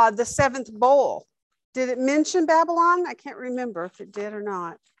in the 7th bowl? Did it mention Babylon? I can't remember if it did or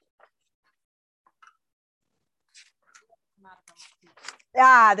not.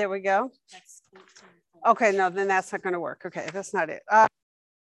 Ah, there we go. Okay, no, then that's not going to work. Okay, that's not it. The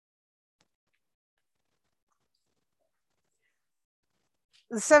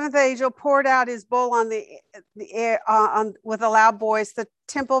 7th angel poured out his bowl on the air with a loud voice, the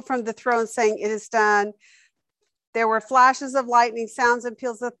temple from the throne, saying, "It is done." There were flashes of lightning, sounds and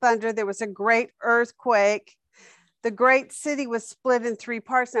peals of thunder. There was a great earthquake. The great city was split in 3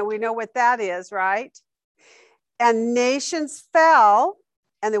 parts. Now we know what that is, right? And nations fell.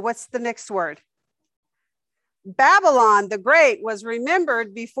 And then what's the next word? Babylon the Great was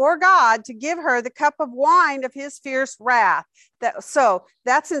remembered before God to give her the cup of wine of his fierce wrath. So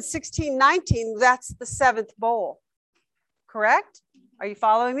that's in 1619. That's the 7th bowl. Correct? Are you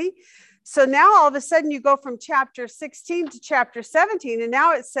following me? So now all of a sudden you go from chapter 16 to chapter 17, and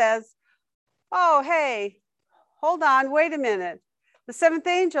now it says, oh, hey, hold on, wait a minute. The 7th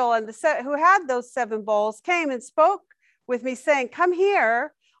angel and who had those 7 bowls came and spoke with me saying, come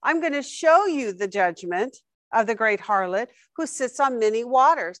here, I'm going to show you the judgment of the great harlot who sits on many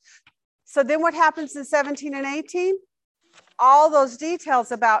waters. So then what happens in 17 and 18? All those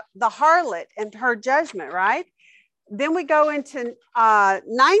details about the harlot and her judgment, right? Then we go into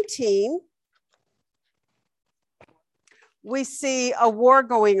 19. We see a war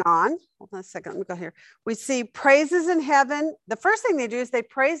going on. Hold on a second, let me go here. We see praises in heaven. The first thing they do is they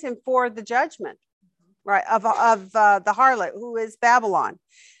praise him for the judgment, right, of the harlot, who is Babylon.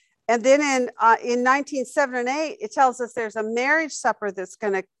 And then in 19:7 and 8, it tells us there's a marriage supper that's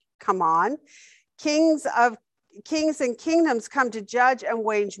going to come on. Kings and kingdoms come to judge and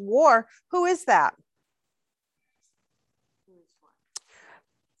wage war. Who is that?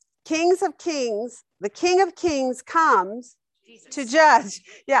 Kings of kings, the King of kings comes to judge.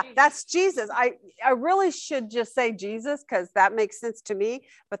 Yeah, that's Jesus. I really should just say Jesus because that makes sense to me,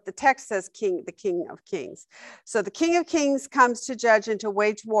 but the text says king, the King of kings. So the King of kings comes to judge and to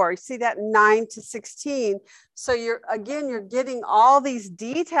wage war. You see that in 9 to 16. So you're getting all these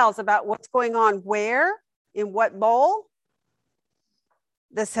details about what's going on where, in what bowl?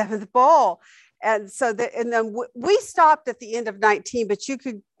 The 7th bowl. And so then we stopped at the end of 19, but you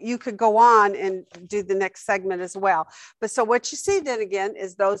could go on and do the next segment as well. But so what you see then again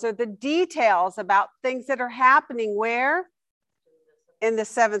is those are the details about things that are happening where? in the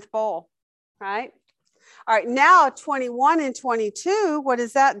seventh bowl, right? All right, now 21 and 22, what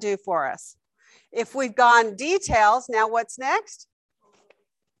does that do for us? If we've gone details, now what's next?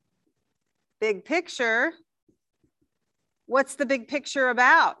 Big picture. What's the big picture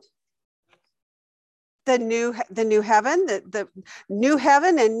about? The new heaven, the new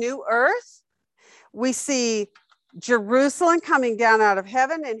heaven and new earth. We see Jerusalem coming down out of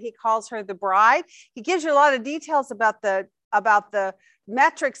heaven, and he calls her the bride. He gives you a lot of details about the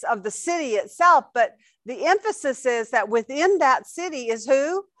metrics of the city itself, but the emphasis is that within that city is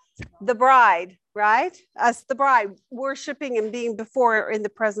who? The bride, right? Us, the bride, worshiping and being before in the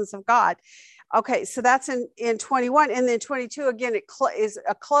presence of God. Okay, so that's in 21. And then 22, again, it is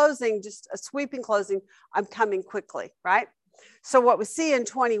a closing, just a sweeping closing. I'm coming quickly, right? So what we see in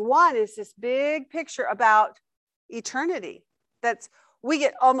 21 is this big picture about eternity. We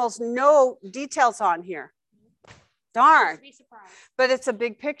get almost no details on here. Darn. But it's a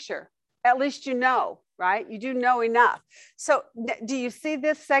big picture. At least you know, right? You do know enough. So do you see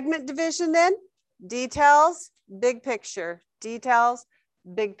this segment division then? Details, big picture. Details,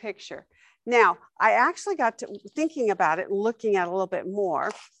 big picture. Now, I actually got to thinking about it and looking at it a little bit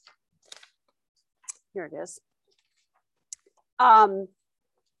more. Here it is. I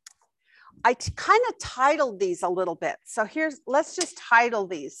kind of titled these a little bit. So let's just title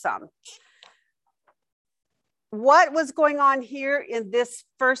these some. What was going on here in this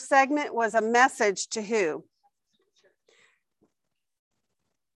first segment was a message to who?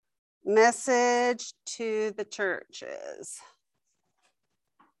 Message to the churches.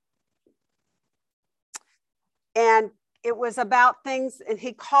 And it was about things, and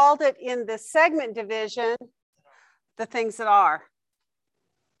he called it in the segment division, the things that are.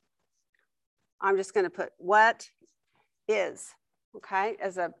 I'm just going to put what is, okay,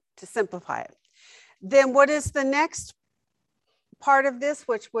 to simplify it. Then what is the next part of this,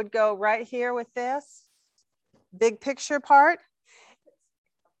 which would go right here with this big picture part?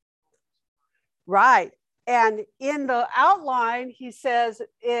 Right. And in the outline, he says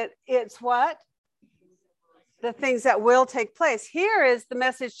it's what? The things that will take place. Here is the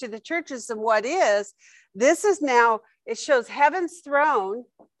message to the churches and what is. This is now, it shows heaven's throne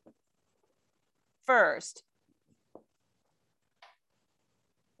first.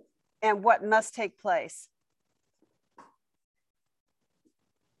 And what must take place.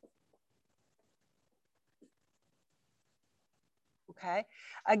 Okay.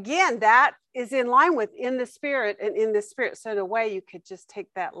 Again, that is in line with in the spirit and in the spirit. So in a way, you could just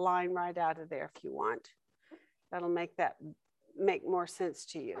take that line right out of there if you want. That'll make more sense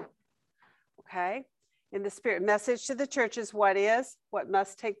to you. Okay. In the spirit, message to the churches, what is, what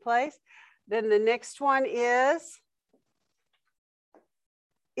must take place. Then the next one is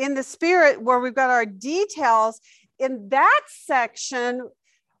in the spirit, where we've got our details. In that section,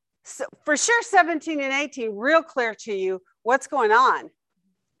 so for sure 17 and 18, real clear to you what's going on.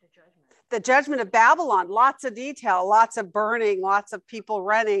 The judgment of Babylon, lots of detail, lots of burning, lots of people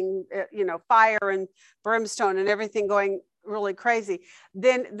running, fire and brimstone and everything going really crazy.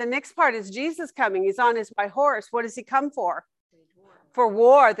 Then the next part is Jesus coming. He's on his white horse. What does he come for? For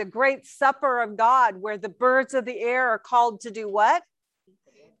war, the great supper of God, where the birds of the air are called to do what?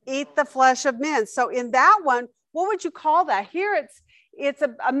 Eat the flesh of men. So in that one, what would you call that? Here it's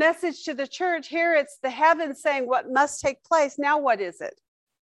a message to the church. Here it's the heavens saying what must take place. Now what is it?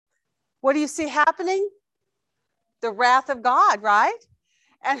 What do you see happening? The wrath of God, right?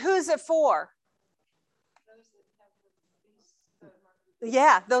 And who's it for?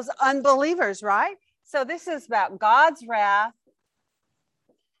 Yeah, those unbelievers, right? So this is about God's wrath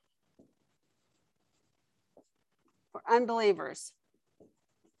for unbelievers.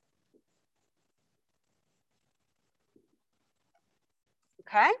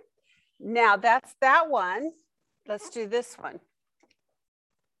 Okay, now that's that one. Let's do this one.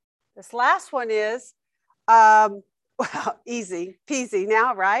 This last one is, well, easy peasy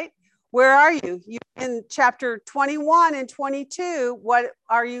now, right? Where are you? You're in chapter 21 and 22.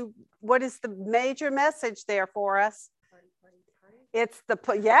 What is the major message there for us? It's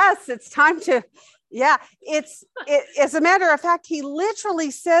it's time to, as a matter of fact, he literally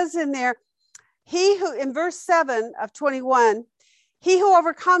says in there, in verse 7 of 21, he who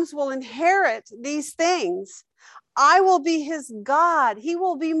overcomes will inherit these things. I will be his God. He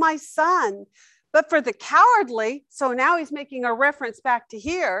will be my son. But for the cowardly, so now he's making a reference back to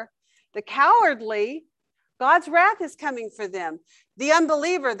here, the cowardly, God's wrath is coming for them. The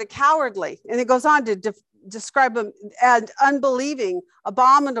unbeliever, the cowardly, and it goes on to describe them as unbelieving,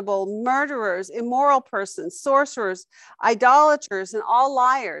 abominable, murderers, immoral persons, sorcerers, idolaters, and all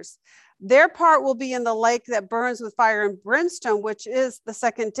liars. Their part will be in the lake that burns with fire and brimstone, which is the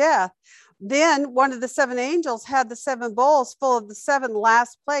second death. Then one of the 7 angels had the 7 bowls full of the 7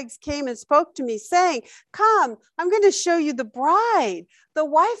 last plagues, came and spoke to me, saying, come, I'm going to show you the bride, the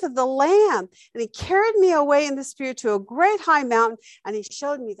wife of the Lamb. And he carried me away in the spirit to a great high mountain, and he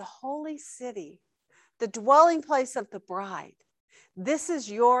showed me the holy city, the dwelling place of the bride. This is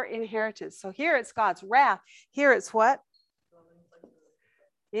your inheritance. So here it's God's wrath. Here it's what?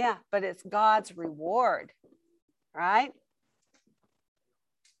 Yeah, but it's God's reward, right?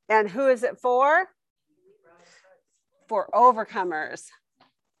 And who is it for? For overcomers.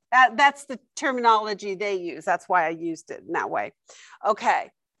 That's the terminology they use. That's why I used it in that way.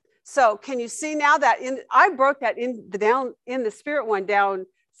 Okay. So can you see now that I broke that in the spirit one down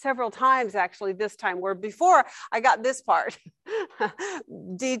several times actually this time, where before I got this part.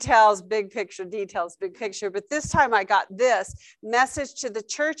 Details, big picture, details, big picture. But this time I got this message to the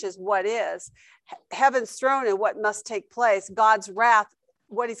churches, what is heaven's throne and what must take place, God's wrath,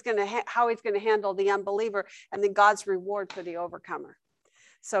 what he's going to, how he's going to handle the unbeliever, and then God's reward for the overcomer.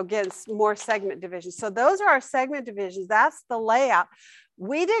 So again, more segment divisions. So those are our segment divisions. That's the layout.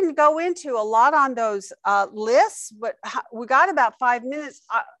 We didn't go into a lot on those lists, but we got about 5 minutes.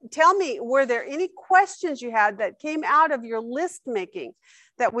 Tell me, were there any questions you had that came out of your list making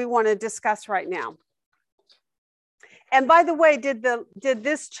that we want to discuss right now? And by the way, did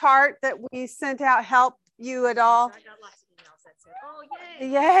this chart that we sent out help you at all? I got lots of emails that said, oh, yay.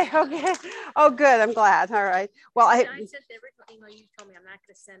 Yay, okay. Oh, good. I'm glad. All right. Well, I sent the original email you told me I'm not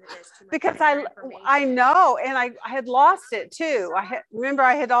going to send it as too much. Because I know, and I had lost it too. Remember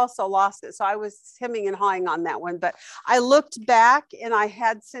I had also lost it. So I was hemming and hawing on that one, but I looked back and I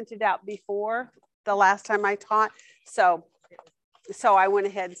had sent it out before the last time I taught. So I went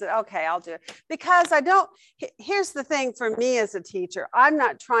ahead and said, okay, I'll do it. Because here's the thing for me as a teacher, I'm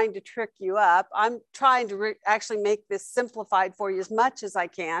not trying to trick you up. I'm trying to actually make this simplified for you as much as I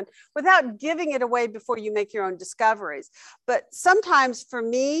can without giving it away before you make your own discoveries. But sometimes for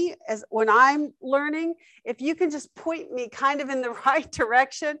me, when I'm learning, if you can just point me kind of in the right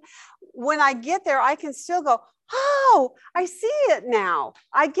direction, when I get there, I can still go, oh, I see it now.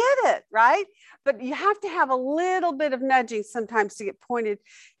 I get it, right? But you have to have a little bit of nudging sometimes to get pointed,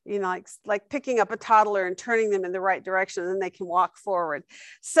 you know, like picking up a toddler and turning them in the right direction, and then they can walk forward.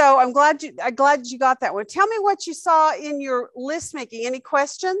 So I'm glad you got that one. Tell me what you saw in your list making. Any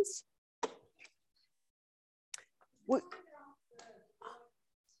questions?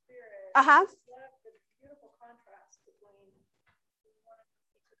 Uh-huh.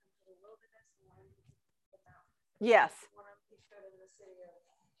 Yes.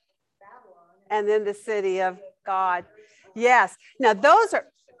 And then the city of God. Yes. Now those are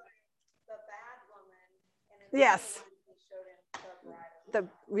the bad woman.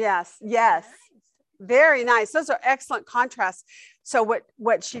 Yes. Yes. Very nice. Those are excellent contrasts. So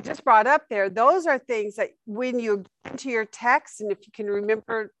what she just brought up there, those are things that when you get into your text, and if you can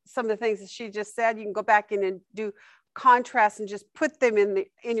remember some of the things that she just said, you can go back in and do contrast and just put them in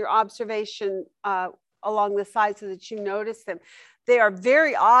your observation along the side so that you notice them. They are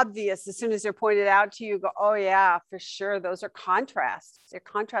very obvious as soon as they're pointed out to you. Go, oh yeah, for sure. Those are contrasts. They're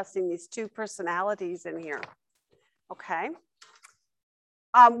contrasting these two personalities in here. Okay.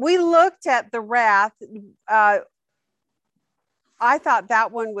 We looked at the wrath. I thought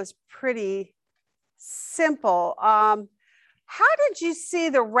that one was pretty simple. How did you see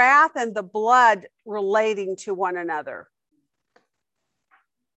the wrath and the blood relating to one another?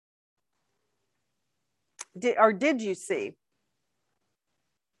 Did you see?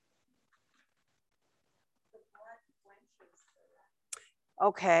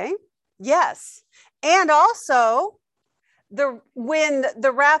 Okay. Yes. And also, when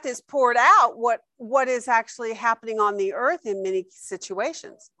the wrath is poured out, what is actually happening on the earth in many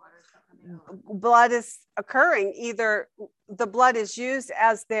situations? Blood is occurring. Either the blood is used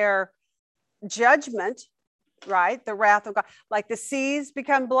as their judgment, right? The wrath of God, like the seas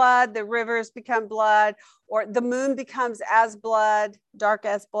become blood, the rivers become blood, or the moon becomes as blood, dark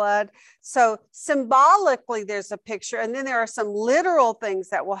as blood. So symbolically, there's a picture. And then there are some literal things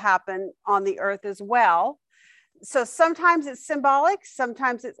that will happen on the earth as well. So sometimes it's symbolic,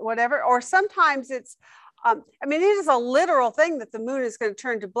 sometimes it's whatever, or sometimes it's, I mean, it is a literal thing that the moon is going to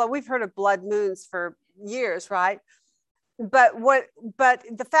turn to blood. We've heard of blood moons for years, right? But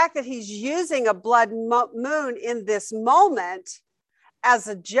the fact that he's using a blood moon in this moment as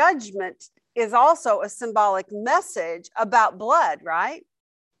a judgment is also a symbolic message about blood, right?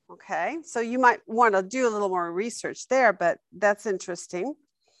 Okay, so you might want to do a little more research there, but that's interesting.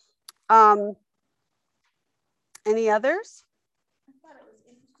 Any others? I thought it was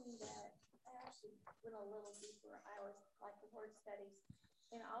interesting that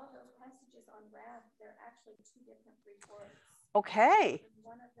on wrath, there are actually two different reports. Okay. And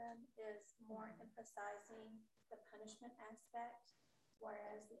one of them is more emphasizing the punishment aspect,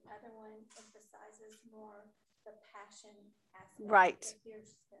 whereas the other one emphasizes more the passion aspect. Right. The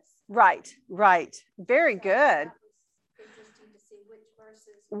fierceness. Right. Right. Very good. That was interesting to see which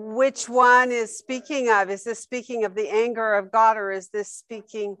verses. Which one is speaking of? Is this speaking of the anger of God, or is this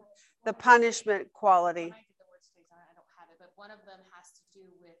speaking the punishment quality? When I get the word stays on it, I don't have it, but one of them has to do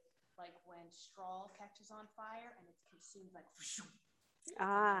with like when straw catches on fire and it's consumed like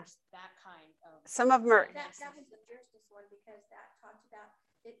that kind of. Some of them are. That was the fierceness one, because that talked about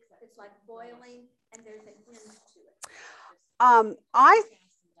it's like boiling and there's an end to it.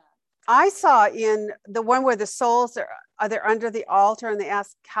 I saw in the one where the souls are they're under the altar and they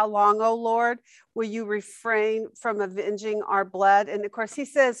ask, how long, O Lord, will you refrain from avenging our blood? And of course he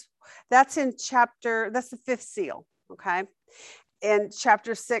says, that's the 5th seal. Okay. In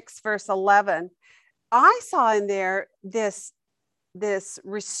chapter 6, verse 11, I saw in there this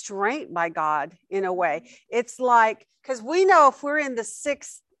restraint by God in a way. It's like, because we know if we're in the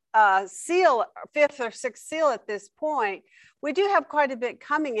 6th seal, 5th or 6th seal at this point, we do have quite a bit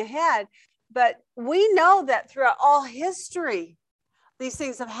coming ahead, but we know that throughout all history, these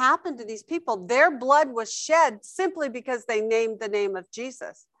things have happened to these people. Their blood was shed simply because they named the name of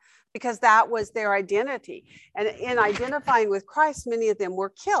Jesus, because that was their identity. And in identifying with Christ, many of them were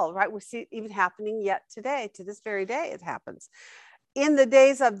killed, right? We see it even happening yet today, to this very day, it happens. In the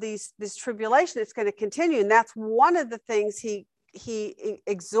days of this tribulation, it's going to continue. And that's one of the things he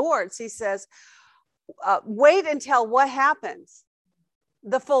exhorts. He says, wait until what happens?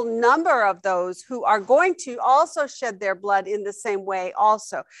 The full number of those who are going to also shed their blood in the same way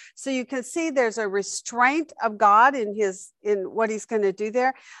also. So you can see there's a restraint of God in what he's going to do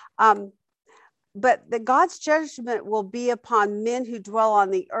there. But the God's judgment will be upon men who dwell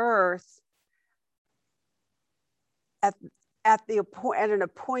on the earth at an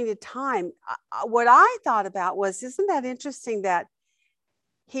appointed time. What I thought about was, isn't that interesting that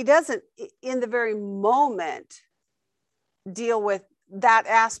he doesn't in the very moment deal with that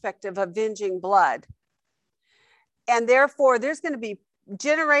aspect of avenging blood. And therefore there's going to be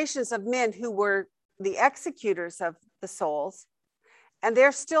generations of men who were the executors of the souls, and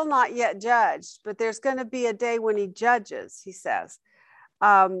they're still not yet judged, but there's going to be a day when he judges, he says.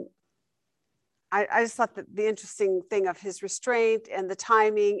 I just thought that the interesting thing of his restraint and the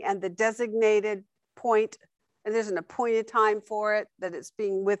timing and the designated point, and there's an appointed time for it, that it's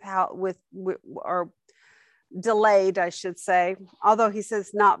being or delayed, I should say, although he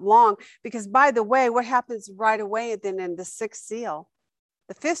says not long, because by the way, what happens right away then in the 6th seal?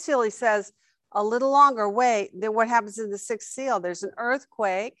 The 5th seal, he says, a little longer wait. Then what happens in the 6th seal? There's an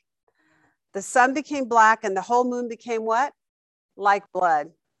earthquake. The sun became black and the whole moon became what? Like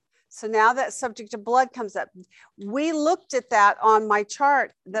blood. So now that subject of blood comes up. We looked at that on my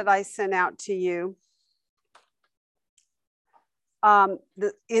chart that I sent out to you.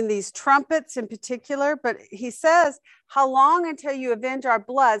 In these trumpets in particular, but he says, how long until you avenge our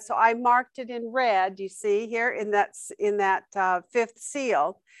blood? So I marked it in red, you see here in that 5th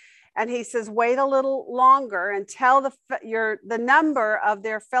seal. And he says, wait a little longer until the number of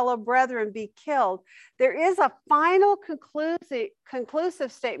their fellow brethren be killed. There is a final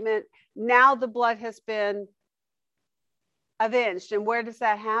conclusive statement. Now the blood has been avenged. And where does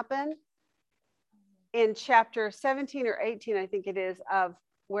that happen? In chapter 17 or 18, I think it is, of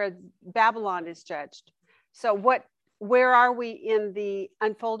where Babylon is judged. So where are we in the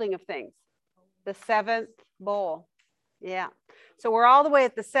unfolding of things? The 7th bowl. Yeah. So we're all the way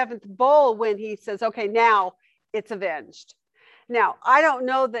at the 7th bowl when he says, okay, now it's avenged. Now, I don't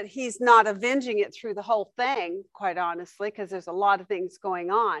know that he's not avenging it through the whole thing, quite honestly, because there's a lot of things going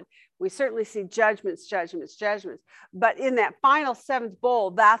on. We certainly see judgments. But in that final 7th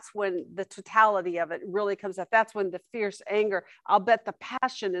bowl, that's when the totality of it really comes up. That's when the fierce anger, I'll bet the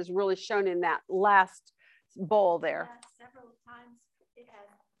passion is really shown in that last bowl there. Yeah, several times it has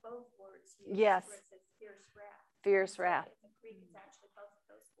both words used. Yes. Where it says fierce wrath. Fierce wrath. In the Greek, it's actually both of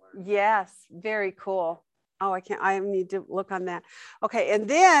those words. Yes, very cool. Oh, I need to look on that. Okay, and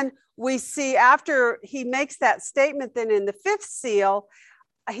then we see after he makes that statement, then in the 5th seal,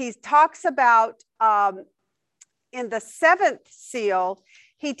 he talks about in the 7th seal,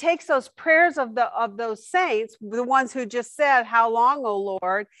 he takes those prayers of those saints, the ones who just said, how long, O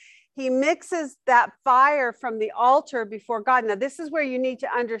Lord? He mixes that fire from the altar before God. Now, this is where you need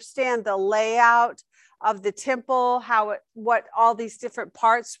to understand the layout of the temple, what all these different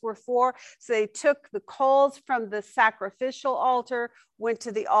parts were for. So they took the coals from the sacrificial altar, went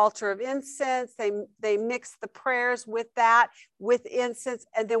to the altar of incense. They mixed the prayers with that, with incense.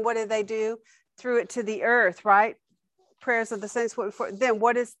 And then what did they do? Threw it to the earth, right? Prayers of the saints went before. Then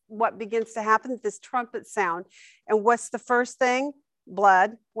what begins to happen? This trumpet sound. And what's the first thing?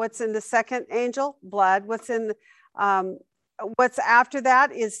 Blood. What's in the second angel? Blood. What's after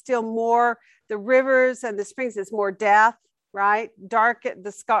that is still more, the rivers and the springs, it's more death, right? Dark,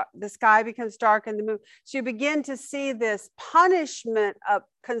 the sky becomes dark and the moon. So you begin to see this punishment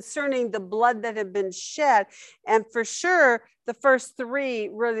concerning the blood that had been shed. And for sure, the first three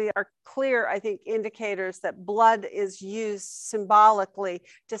really are clear, I think, indicators that blood is used symbolically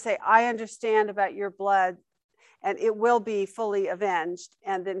to say, I understand about your blood and it will be fully avenged.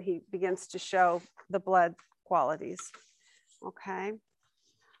 And then he begins to show the blood qualities. Okay.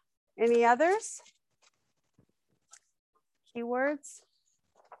 Any others? Keywords?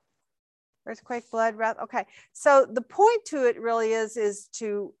 Earthquake, blood, wrath. Okay. So the point to it really is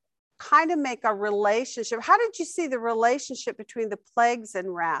to kind of make a relationship. How did you see the relationship between the plagues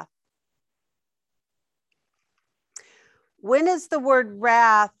and wrath? When is the word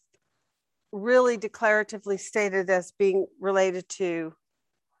wrath really declaratively stated as being related to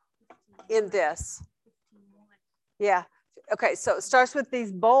in this? Yeah. Okay, so it starts with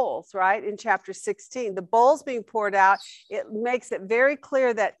these bowls, right? In chapter 16, the bowls being poured out, it makes it very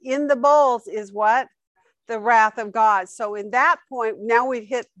clear that in the bowls is what? The wrath of God. So in that point, now we've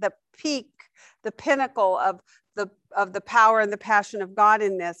hit the peak, the pinnacle of the power and the passion of God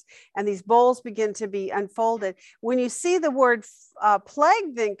in this. And these bowls begin to be unfolded. When you see the word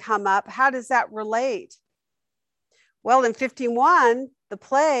plague then come up, how does that relate? Well, in 15:1, the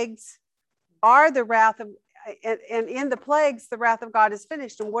plagues are the wrath of, and in the plagues, the wrath of God is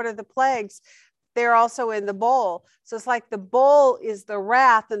finished. And what are the plagues? They're also in the bowl. So it's like the bowl is the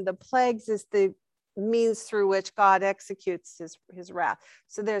wrath and the plagues is the means through which God executes his wrath.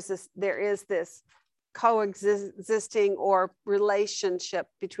 So there is this coexisting or relationship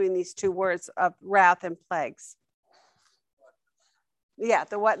between these two words of wrath and plagues. Yeah,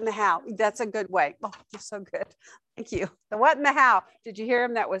 the what and the how. That's a good way. Oh, you're so good. Thank you. The what and the how. Did you hear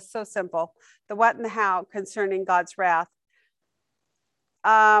him? That was so simple. The what and the how concerning God's wrath.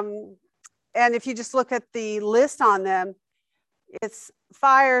 And if you just look at the list on them, it's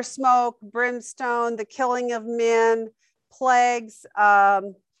fire, smoke, brimstone, the killing of men, plagues.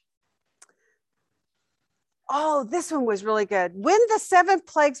 Oh, this one was really good. When the 7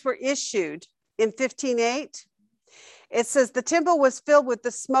 plagues were issued in 15:8, it says the temple was filled with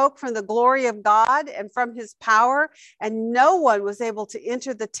the smoke from the glory of God and from his power, and no one was able to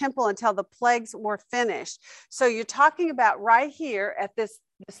enter the temple until the plagues were finished. So you're talking about right here at this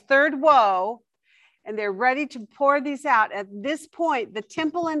third woe, and they're ready to pour these out. At this point, the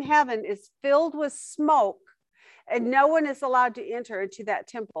temple in heaven is filled with smoke, and no one is allowed to enter into that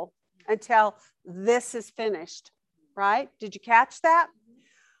temple until this is finished, right? Did you catch that?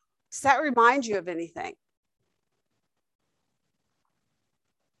 Does that remind you of anything?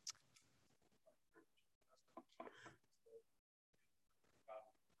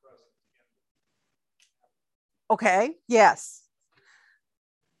 Okay, yes.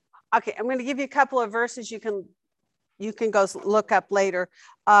 Okay, I'm going to give you a couple of verses you can go look up later.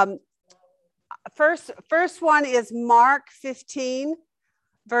 First one is Mark 15,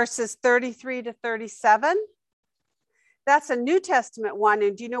 verses 33 to 37. That's a New Testament one.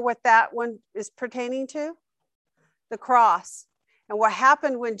 And do you know what that one is pertaining to? The cross. And what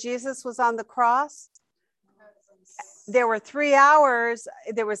happened when Jesus was on the cross? There were 3 hours.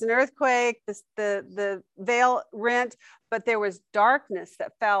 There was an earthquake. The veil rent, but there was darkness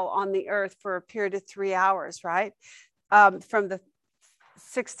that fell on the earth for a period of 3 hours, right? From the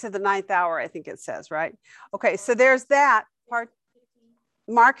 6th to the 9th hour, I think it says, right? Okay, so there's that part.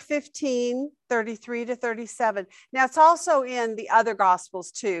 Mark 15, 33 to 37. Now, it's also in the other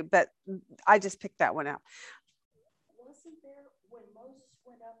Gospels too, but I just picked that one out. Wasn't there when Moses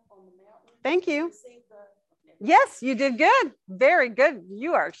went up on the mountain? Thank you. Yes, you did good. Very good.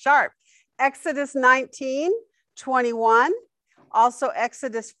 You are sharp. Exodus 19, 21. Also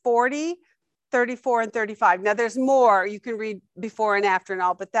Exodus 40, 34 and 35. Now there's more you can read before and after and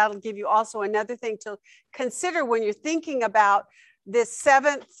all, but that'll give you also another thing to consider when you're thinking about this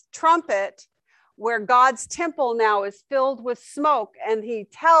 7th trumpet, where God's temple now is filled with smoke, and he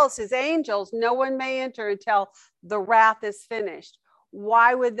tells his angels, no one may enter until the wrath is finished.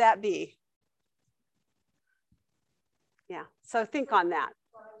 Why would that be? Yeah, so think on that.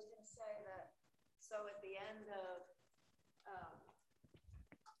 Well, I was going to say that, so at the end of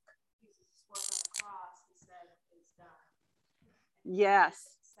Jesus' work on the cross,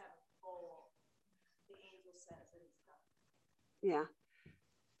 Yes. The angel says that it's done. Yeah.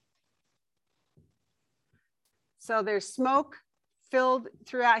 So there's smoke filled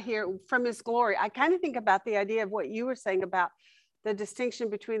throughout here from his glory. I kind of think about the idea of what you were saying about the distinction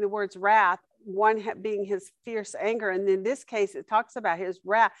between the words wrath, one being his fierce anger. And in this case, it talks about his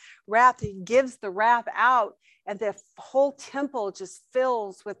wrath. He gives the wrath out, and the whole temple just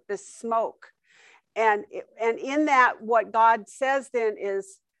fills with this smoke. And in that, what God says then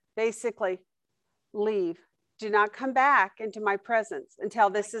is basically, leave. Do not come back into my presence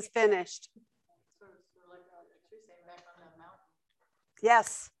until this is finished.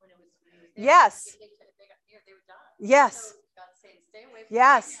 Yes. Yes. Yes.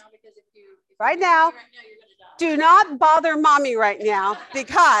 Yes. Right now, do not bother mommy right now,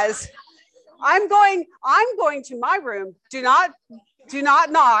 because I'm going to my room. Do not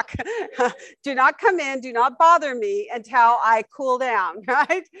knock. Do not come in. Do not bother me until I cool down,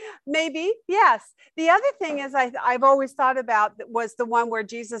 right? Maybe, yes. The other thing is I've always thought about was the one where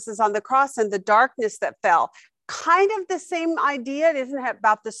Jesus is on the cross and the darkness that fell. Kind of the same idea. It isn't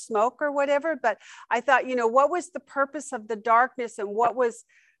about the smoke or whatever, but I thought, what was the purpose of the darkness, and what was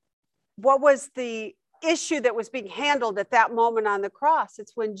the issue that was being handled at that moment on the cross?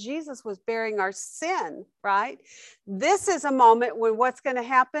 It's when Jesus was bearing our sin, right? This is a moment when what's going to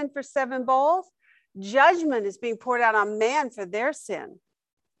happen for 7 bowls? Judgment is being poured out on man for their sin.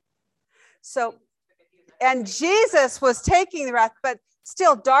 So, and Jesus was taking the wrath, but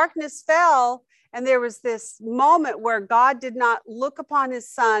still darkness fell. And there was this moment where God did not look upon his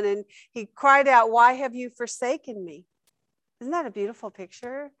son, and he cried out, "Why have you forsaken me?" Isn't that a beautiful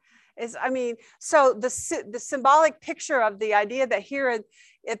picture? So the symbolic picture of the idea that here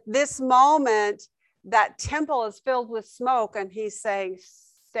at this moment, that temple is filled with smoke, and he's saying,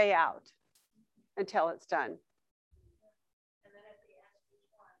 stay out until it's done.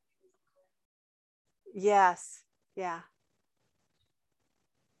 Yes. Yeah.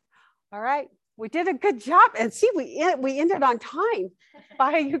 All right. We did a good job. And see, we ended on time.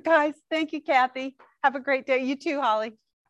 Bye, you guys. Thank you, Kathy. Have a great day. You too, Holly.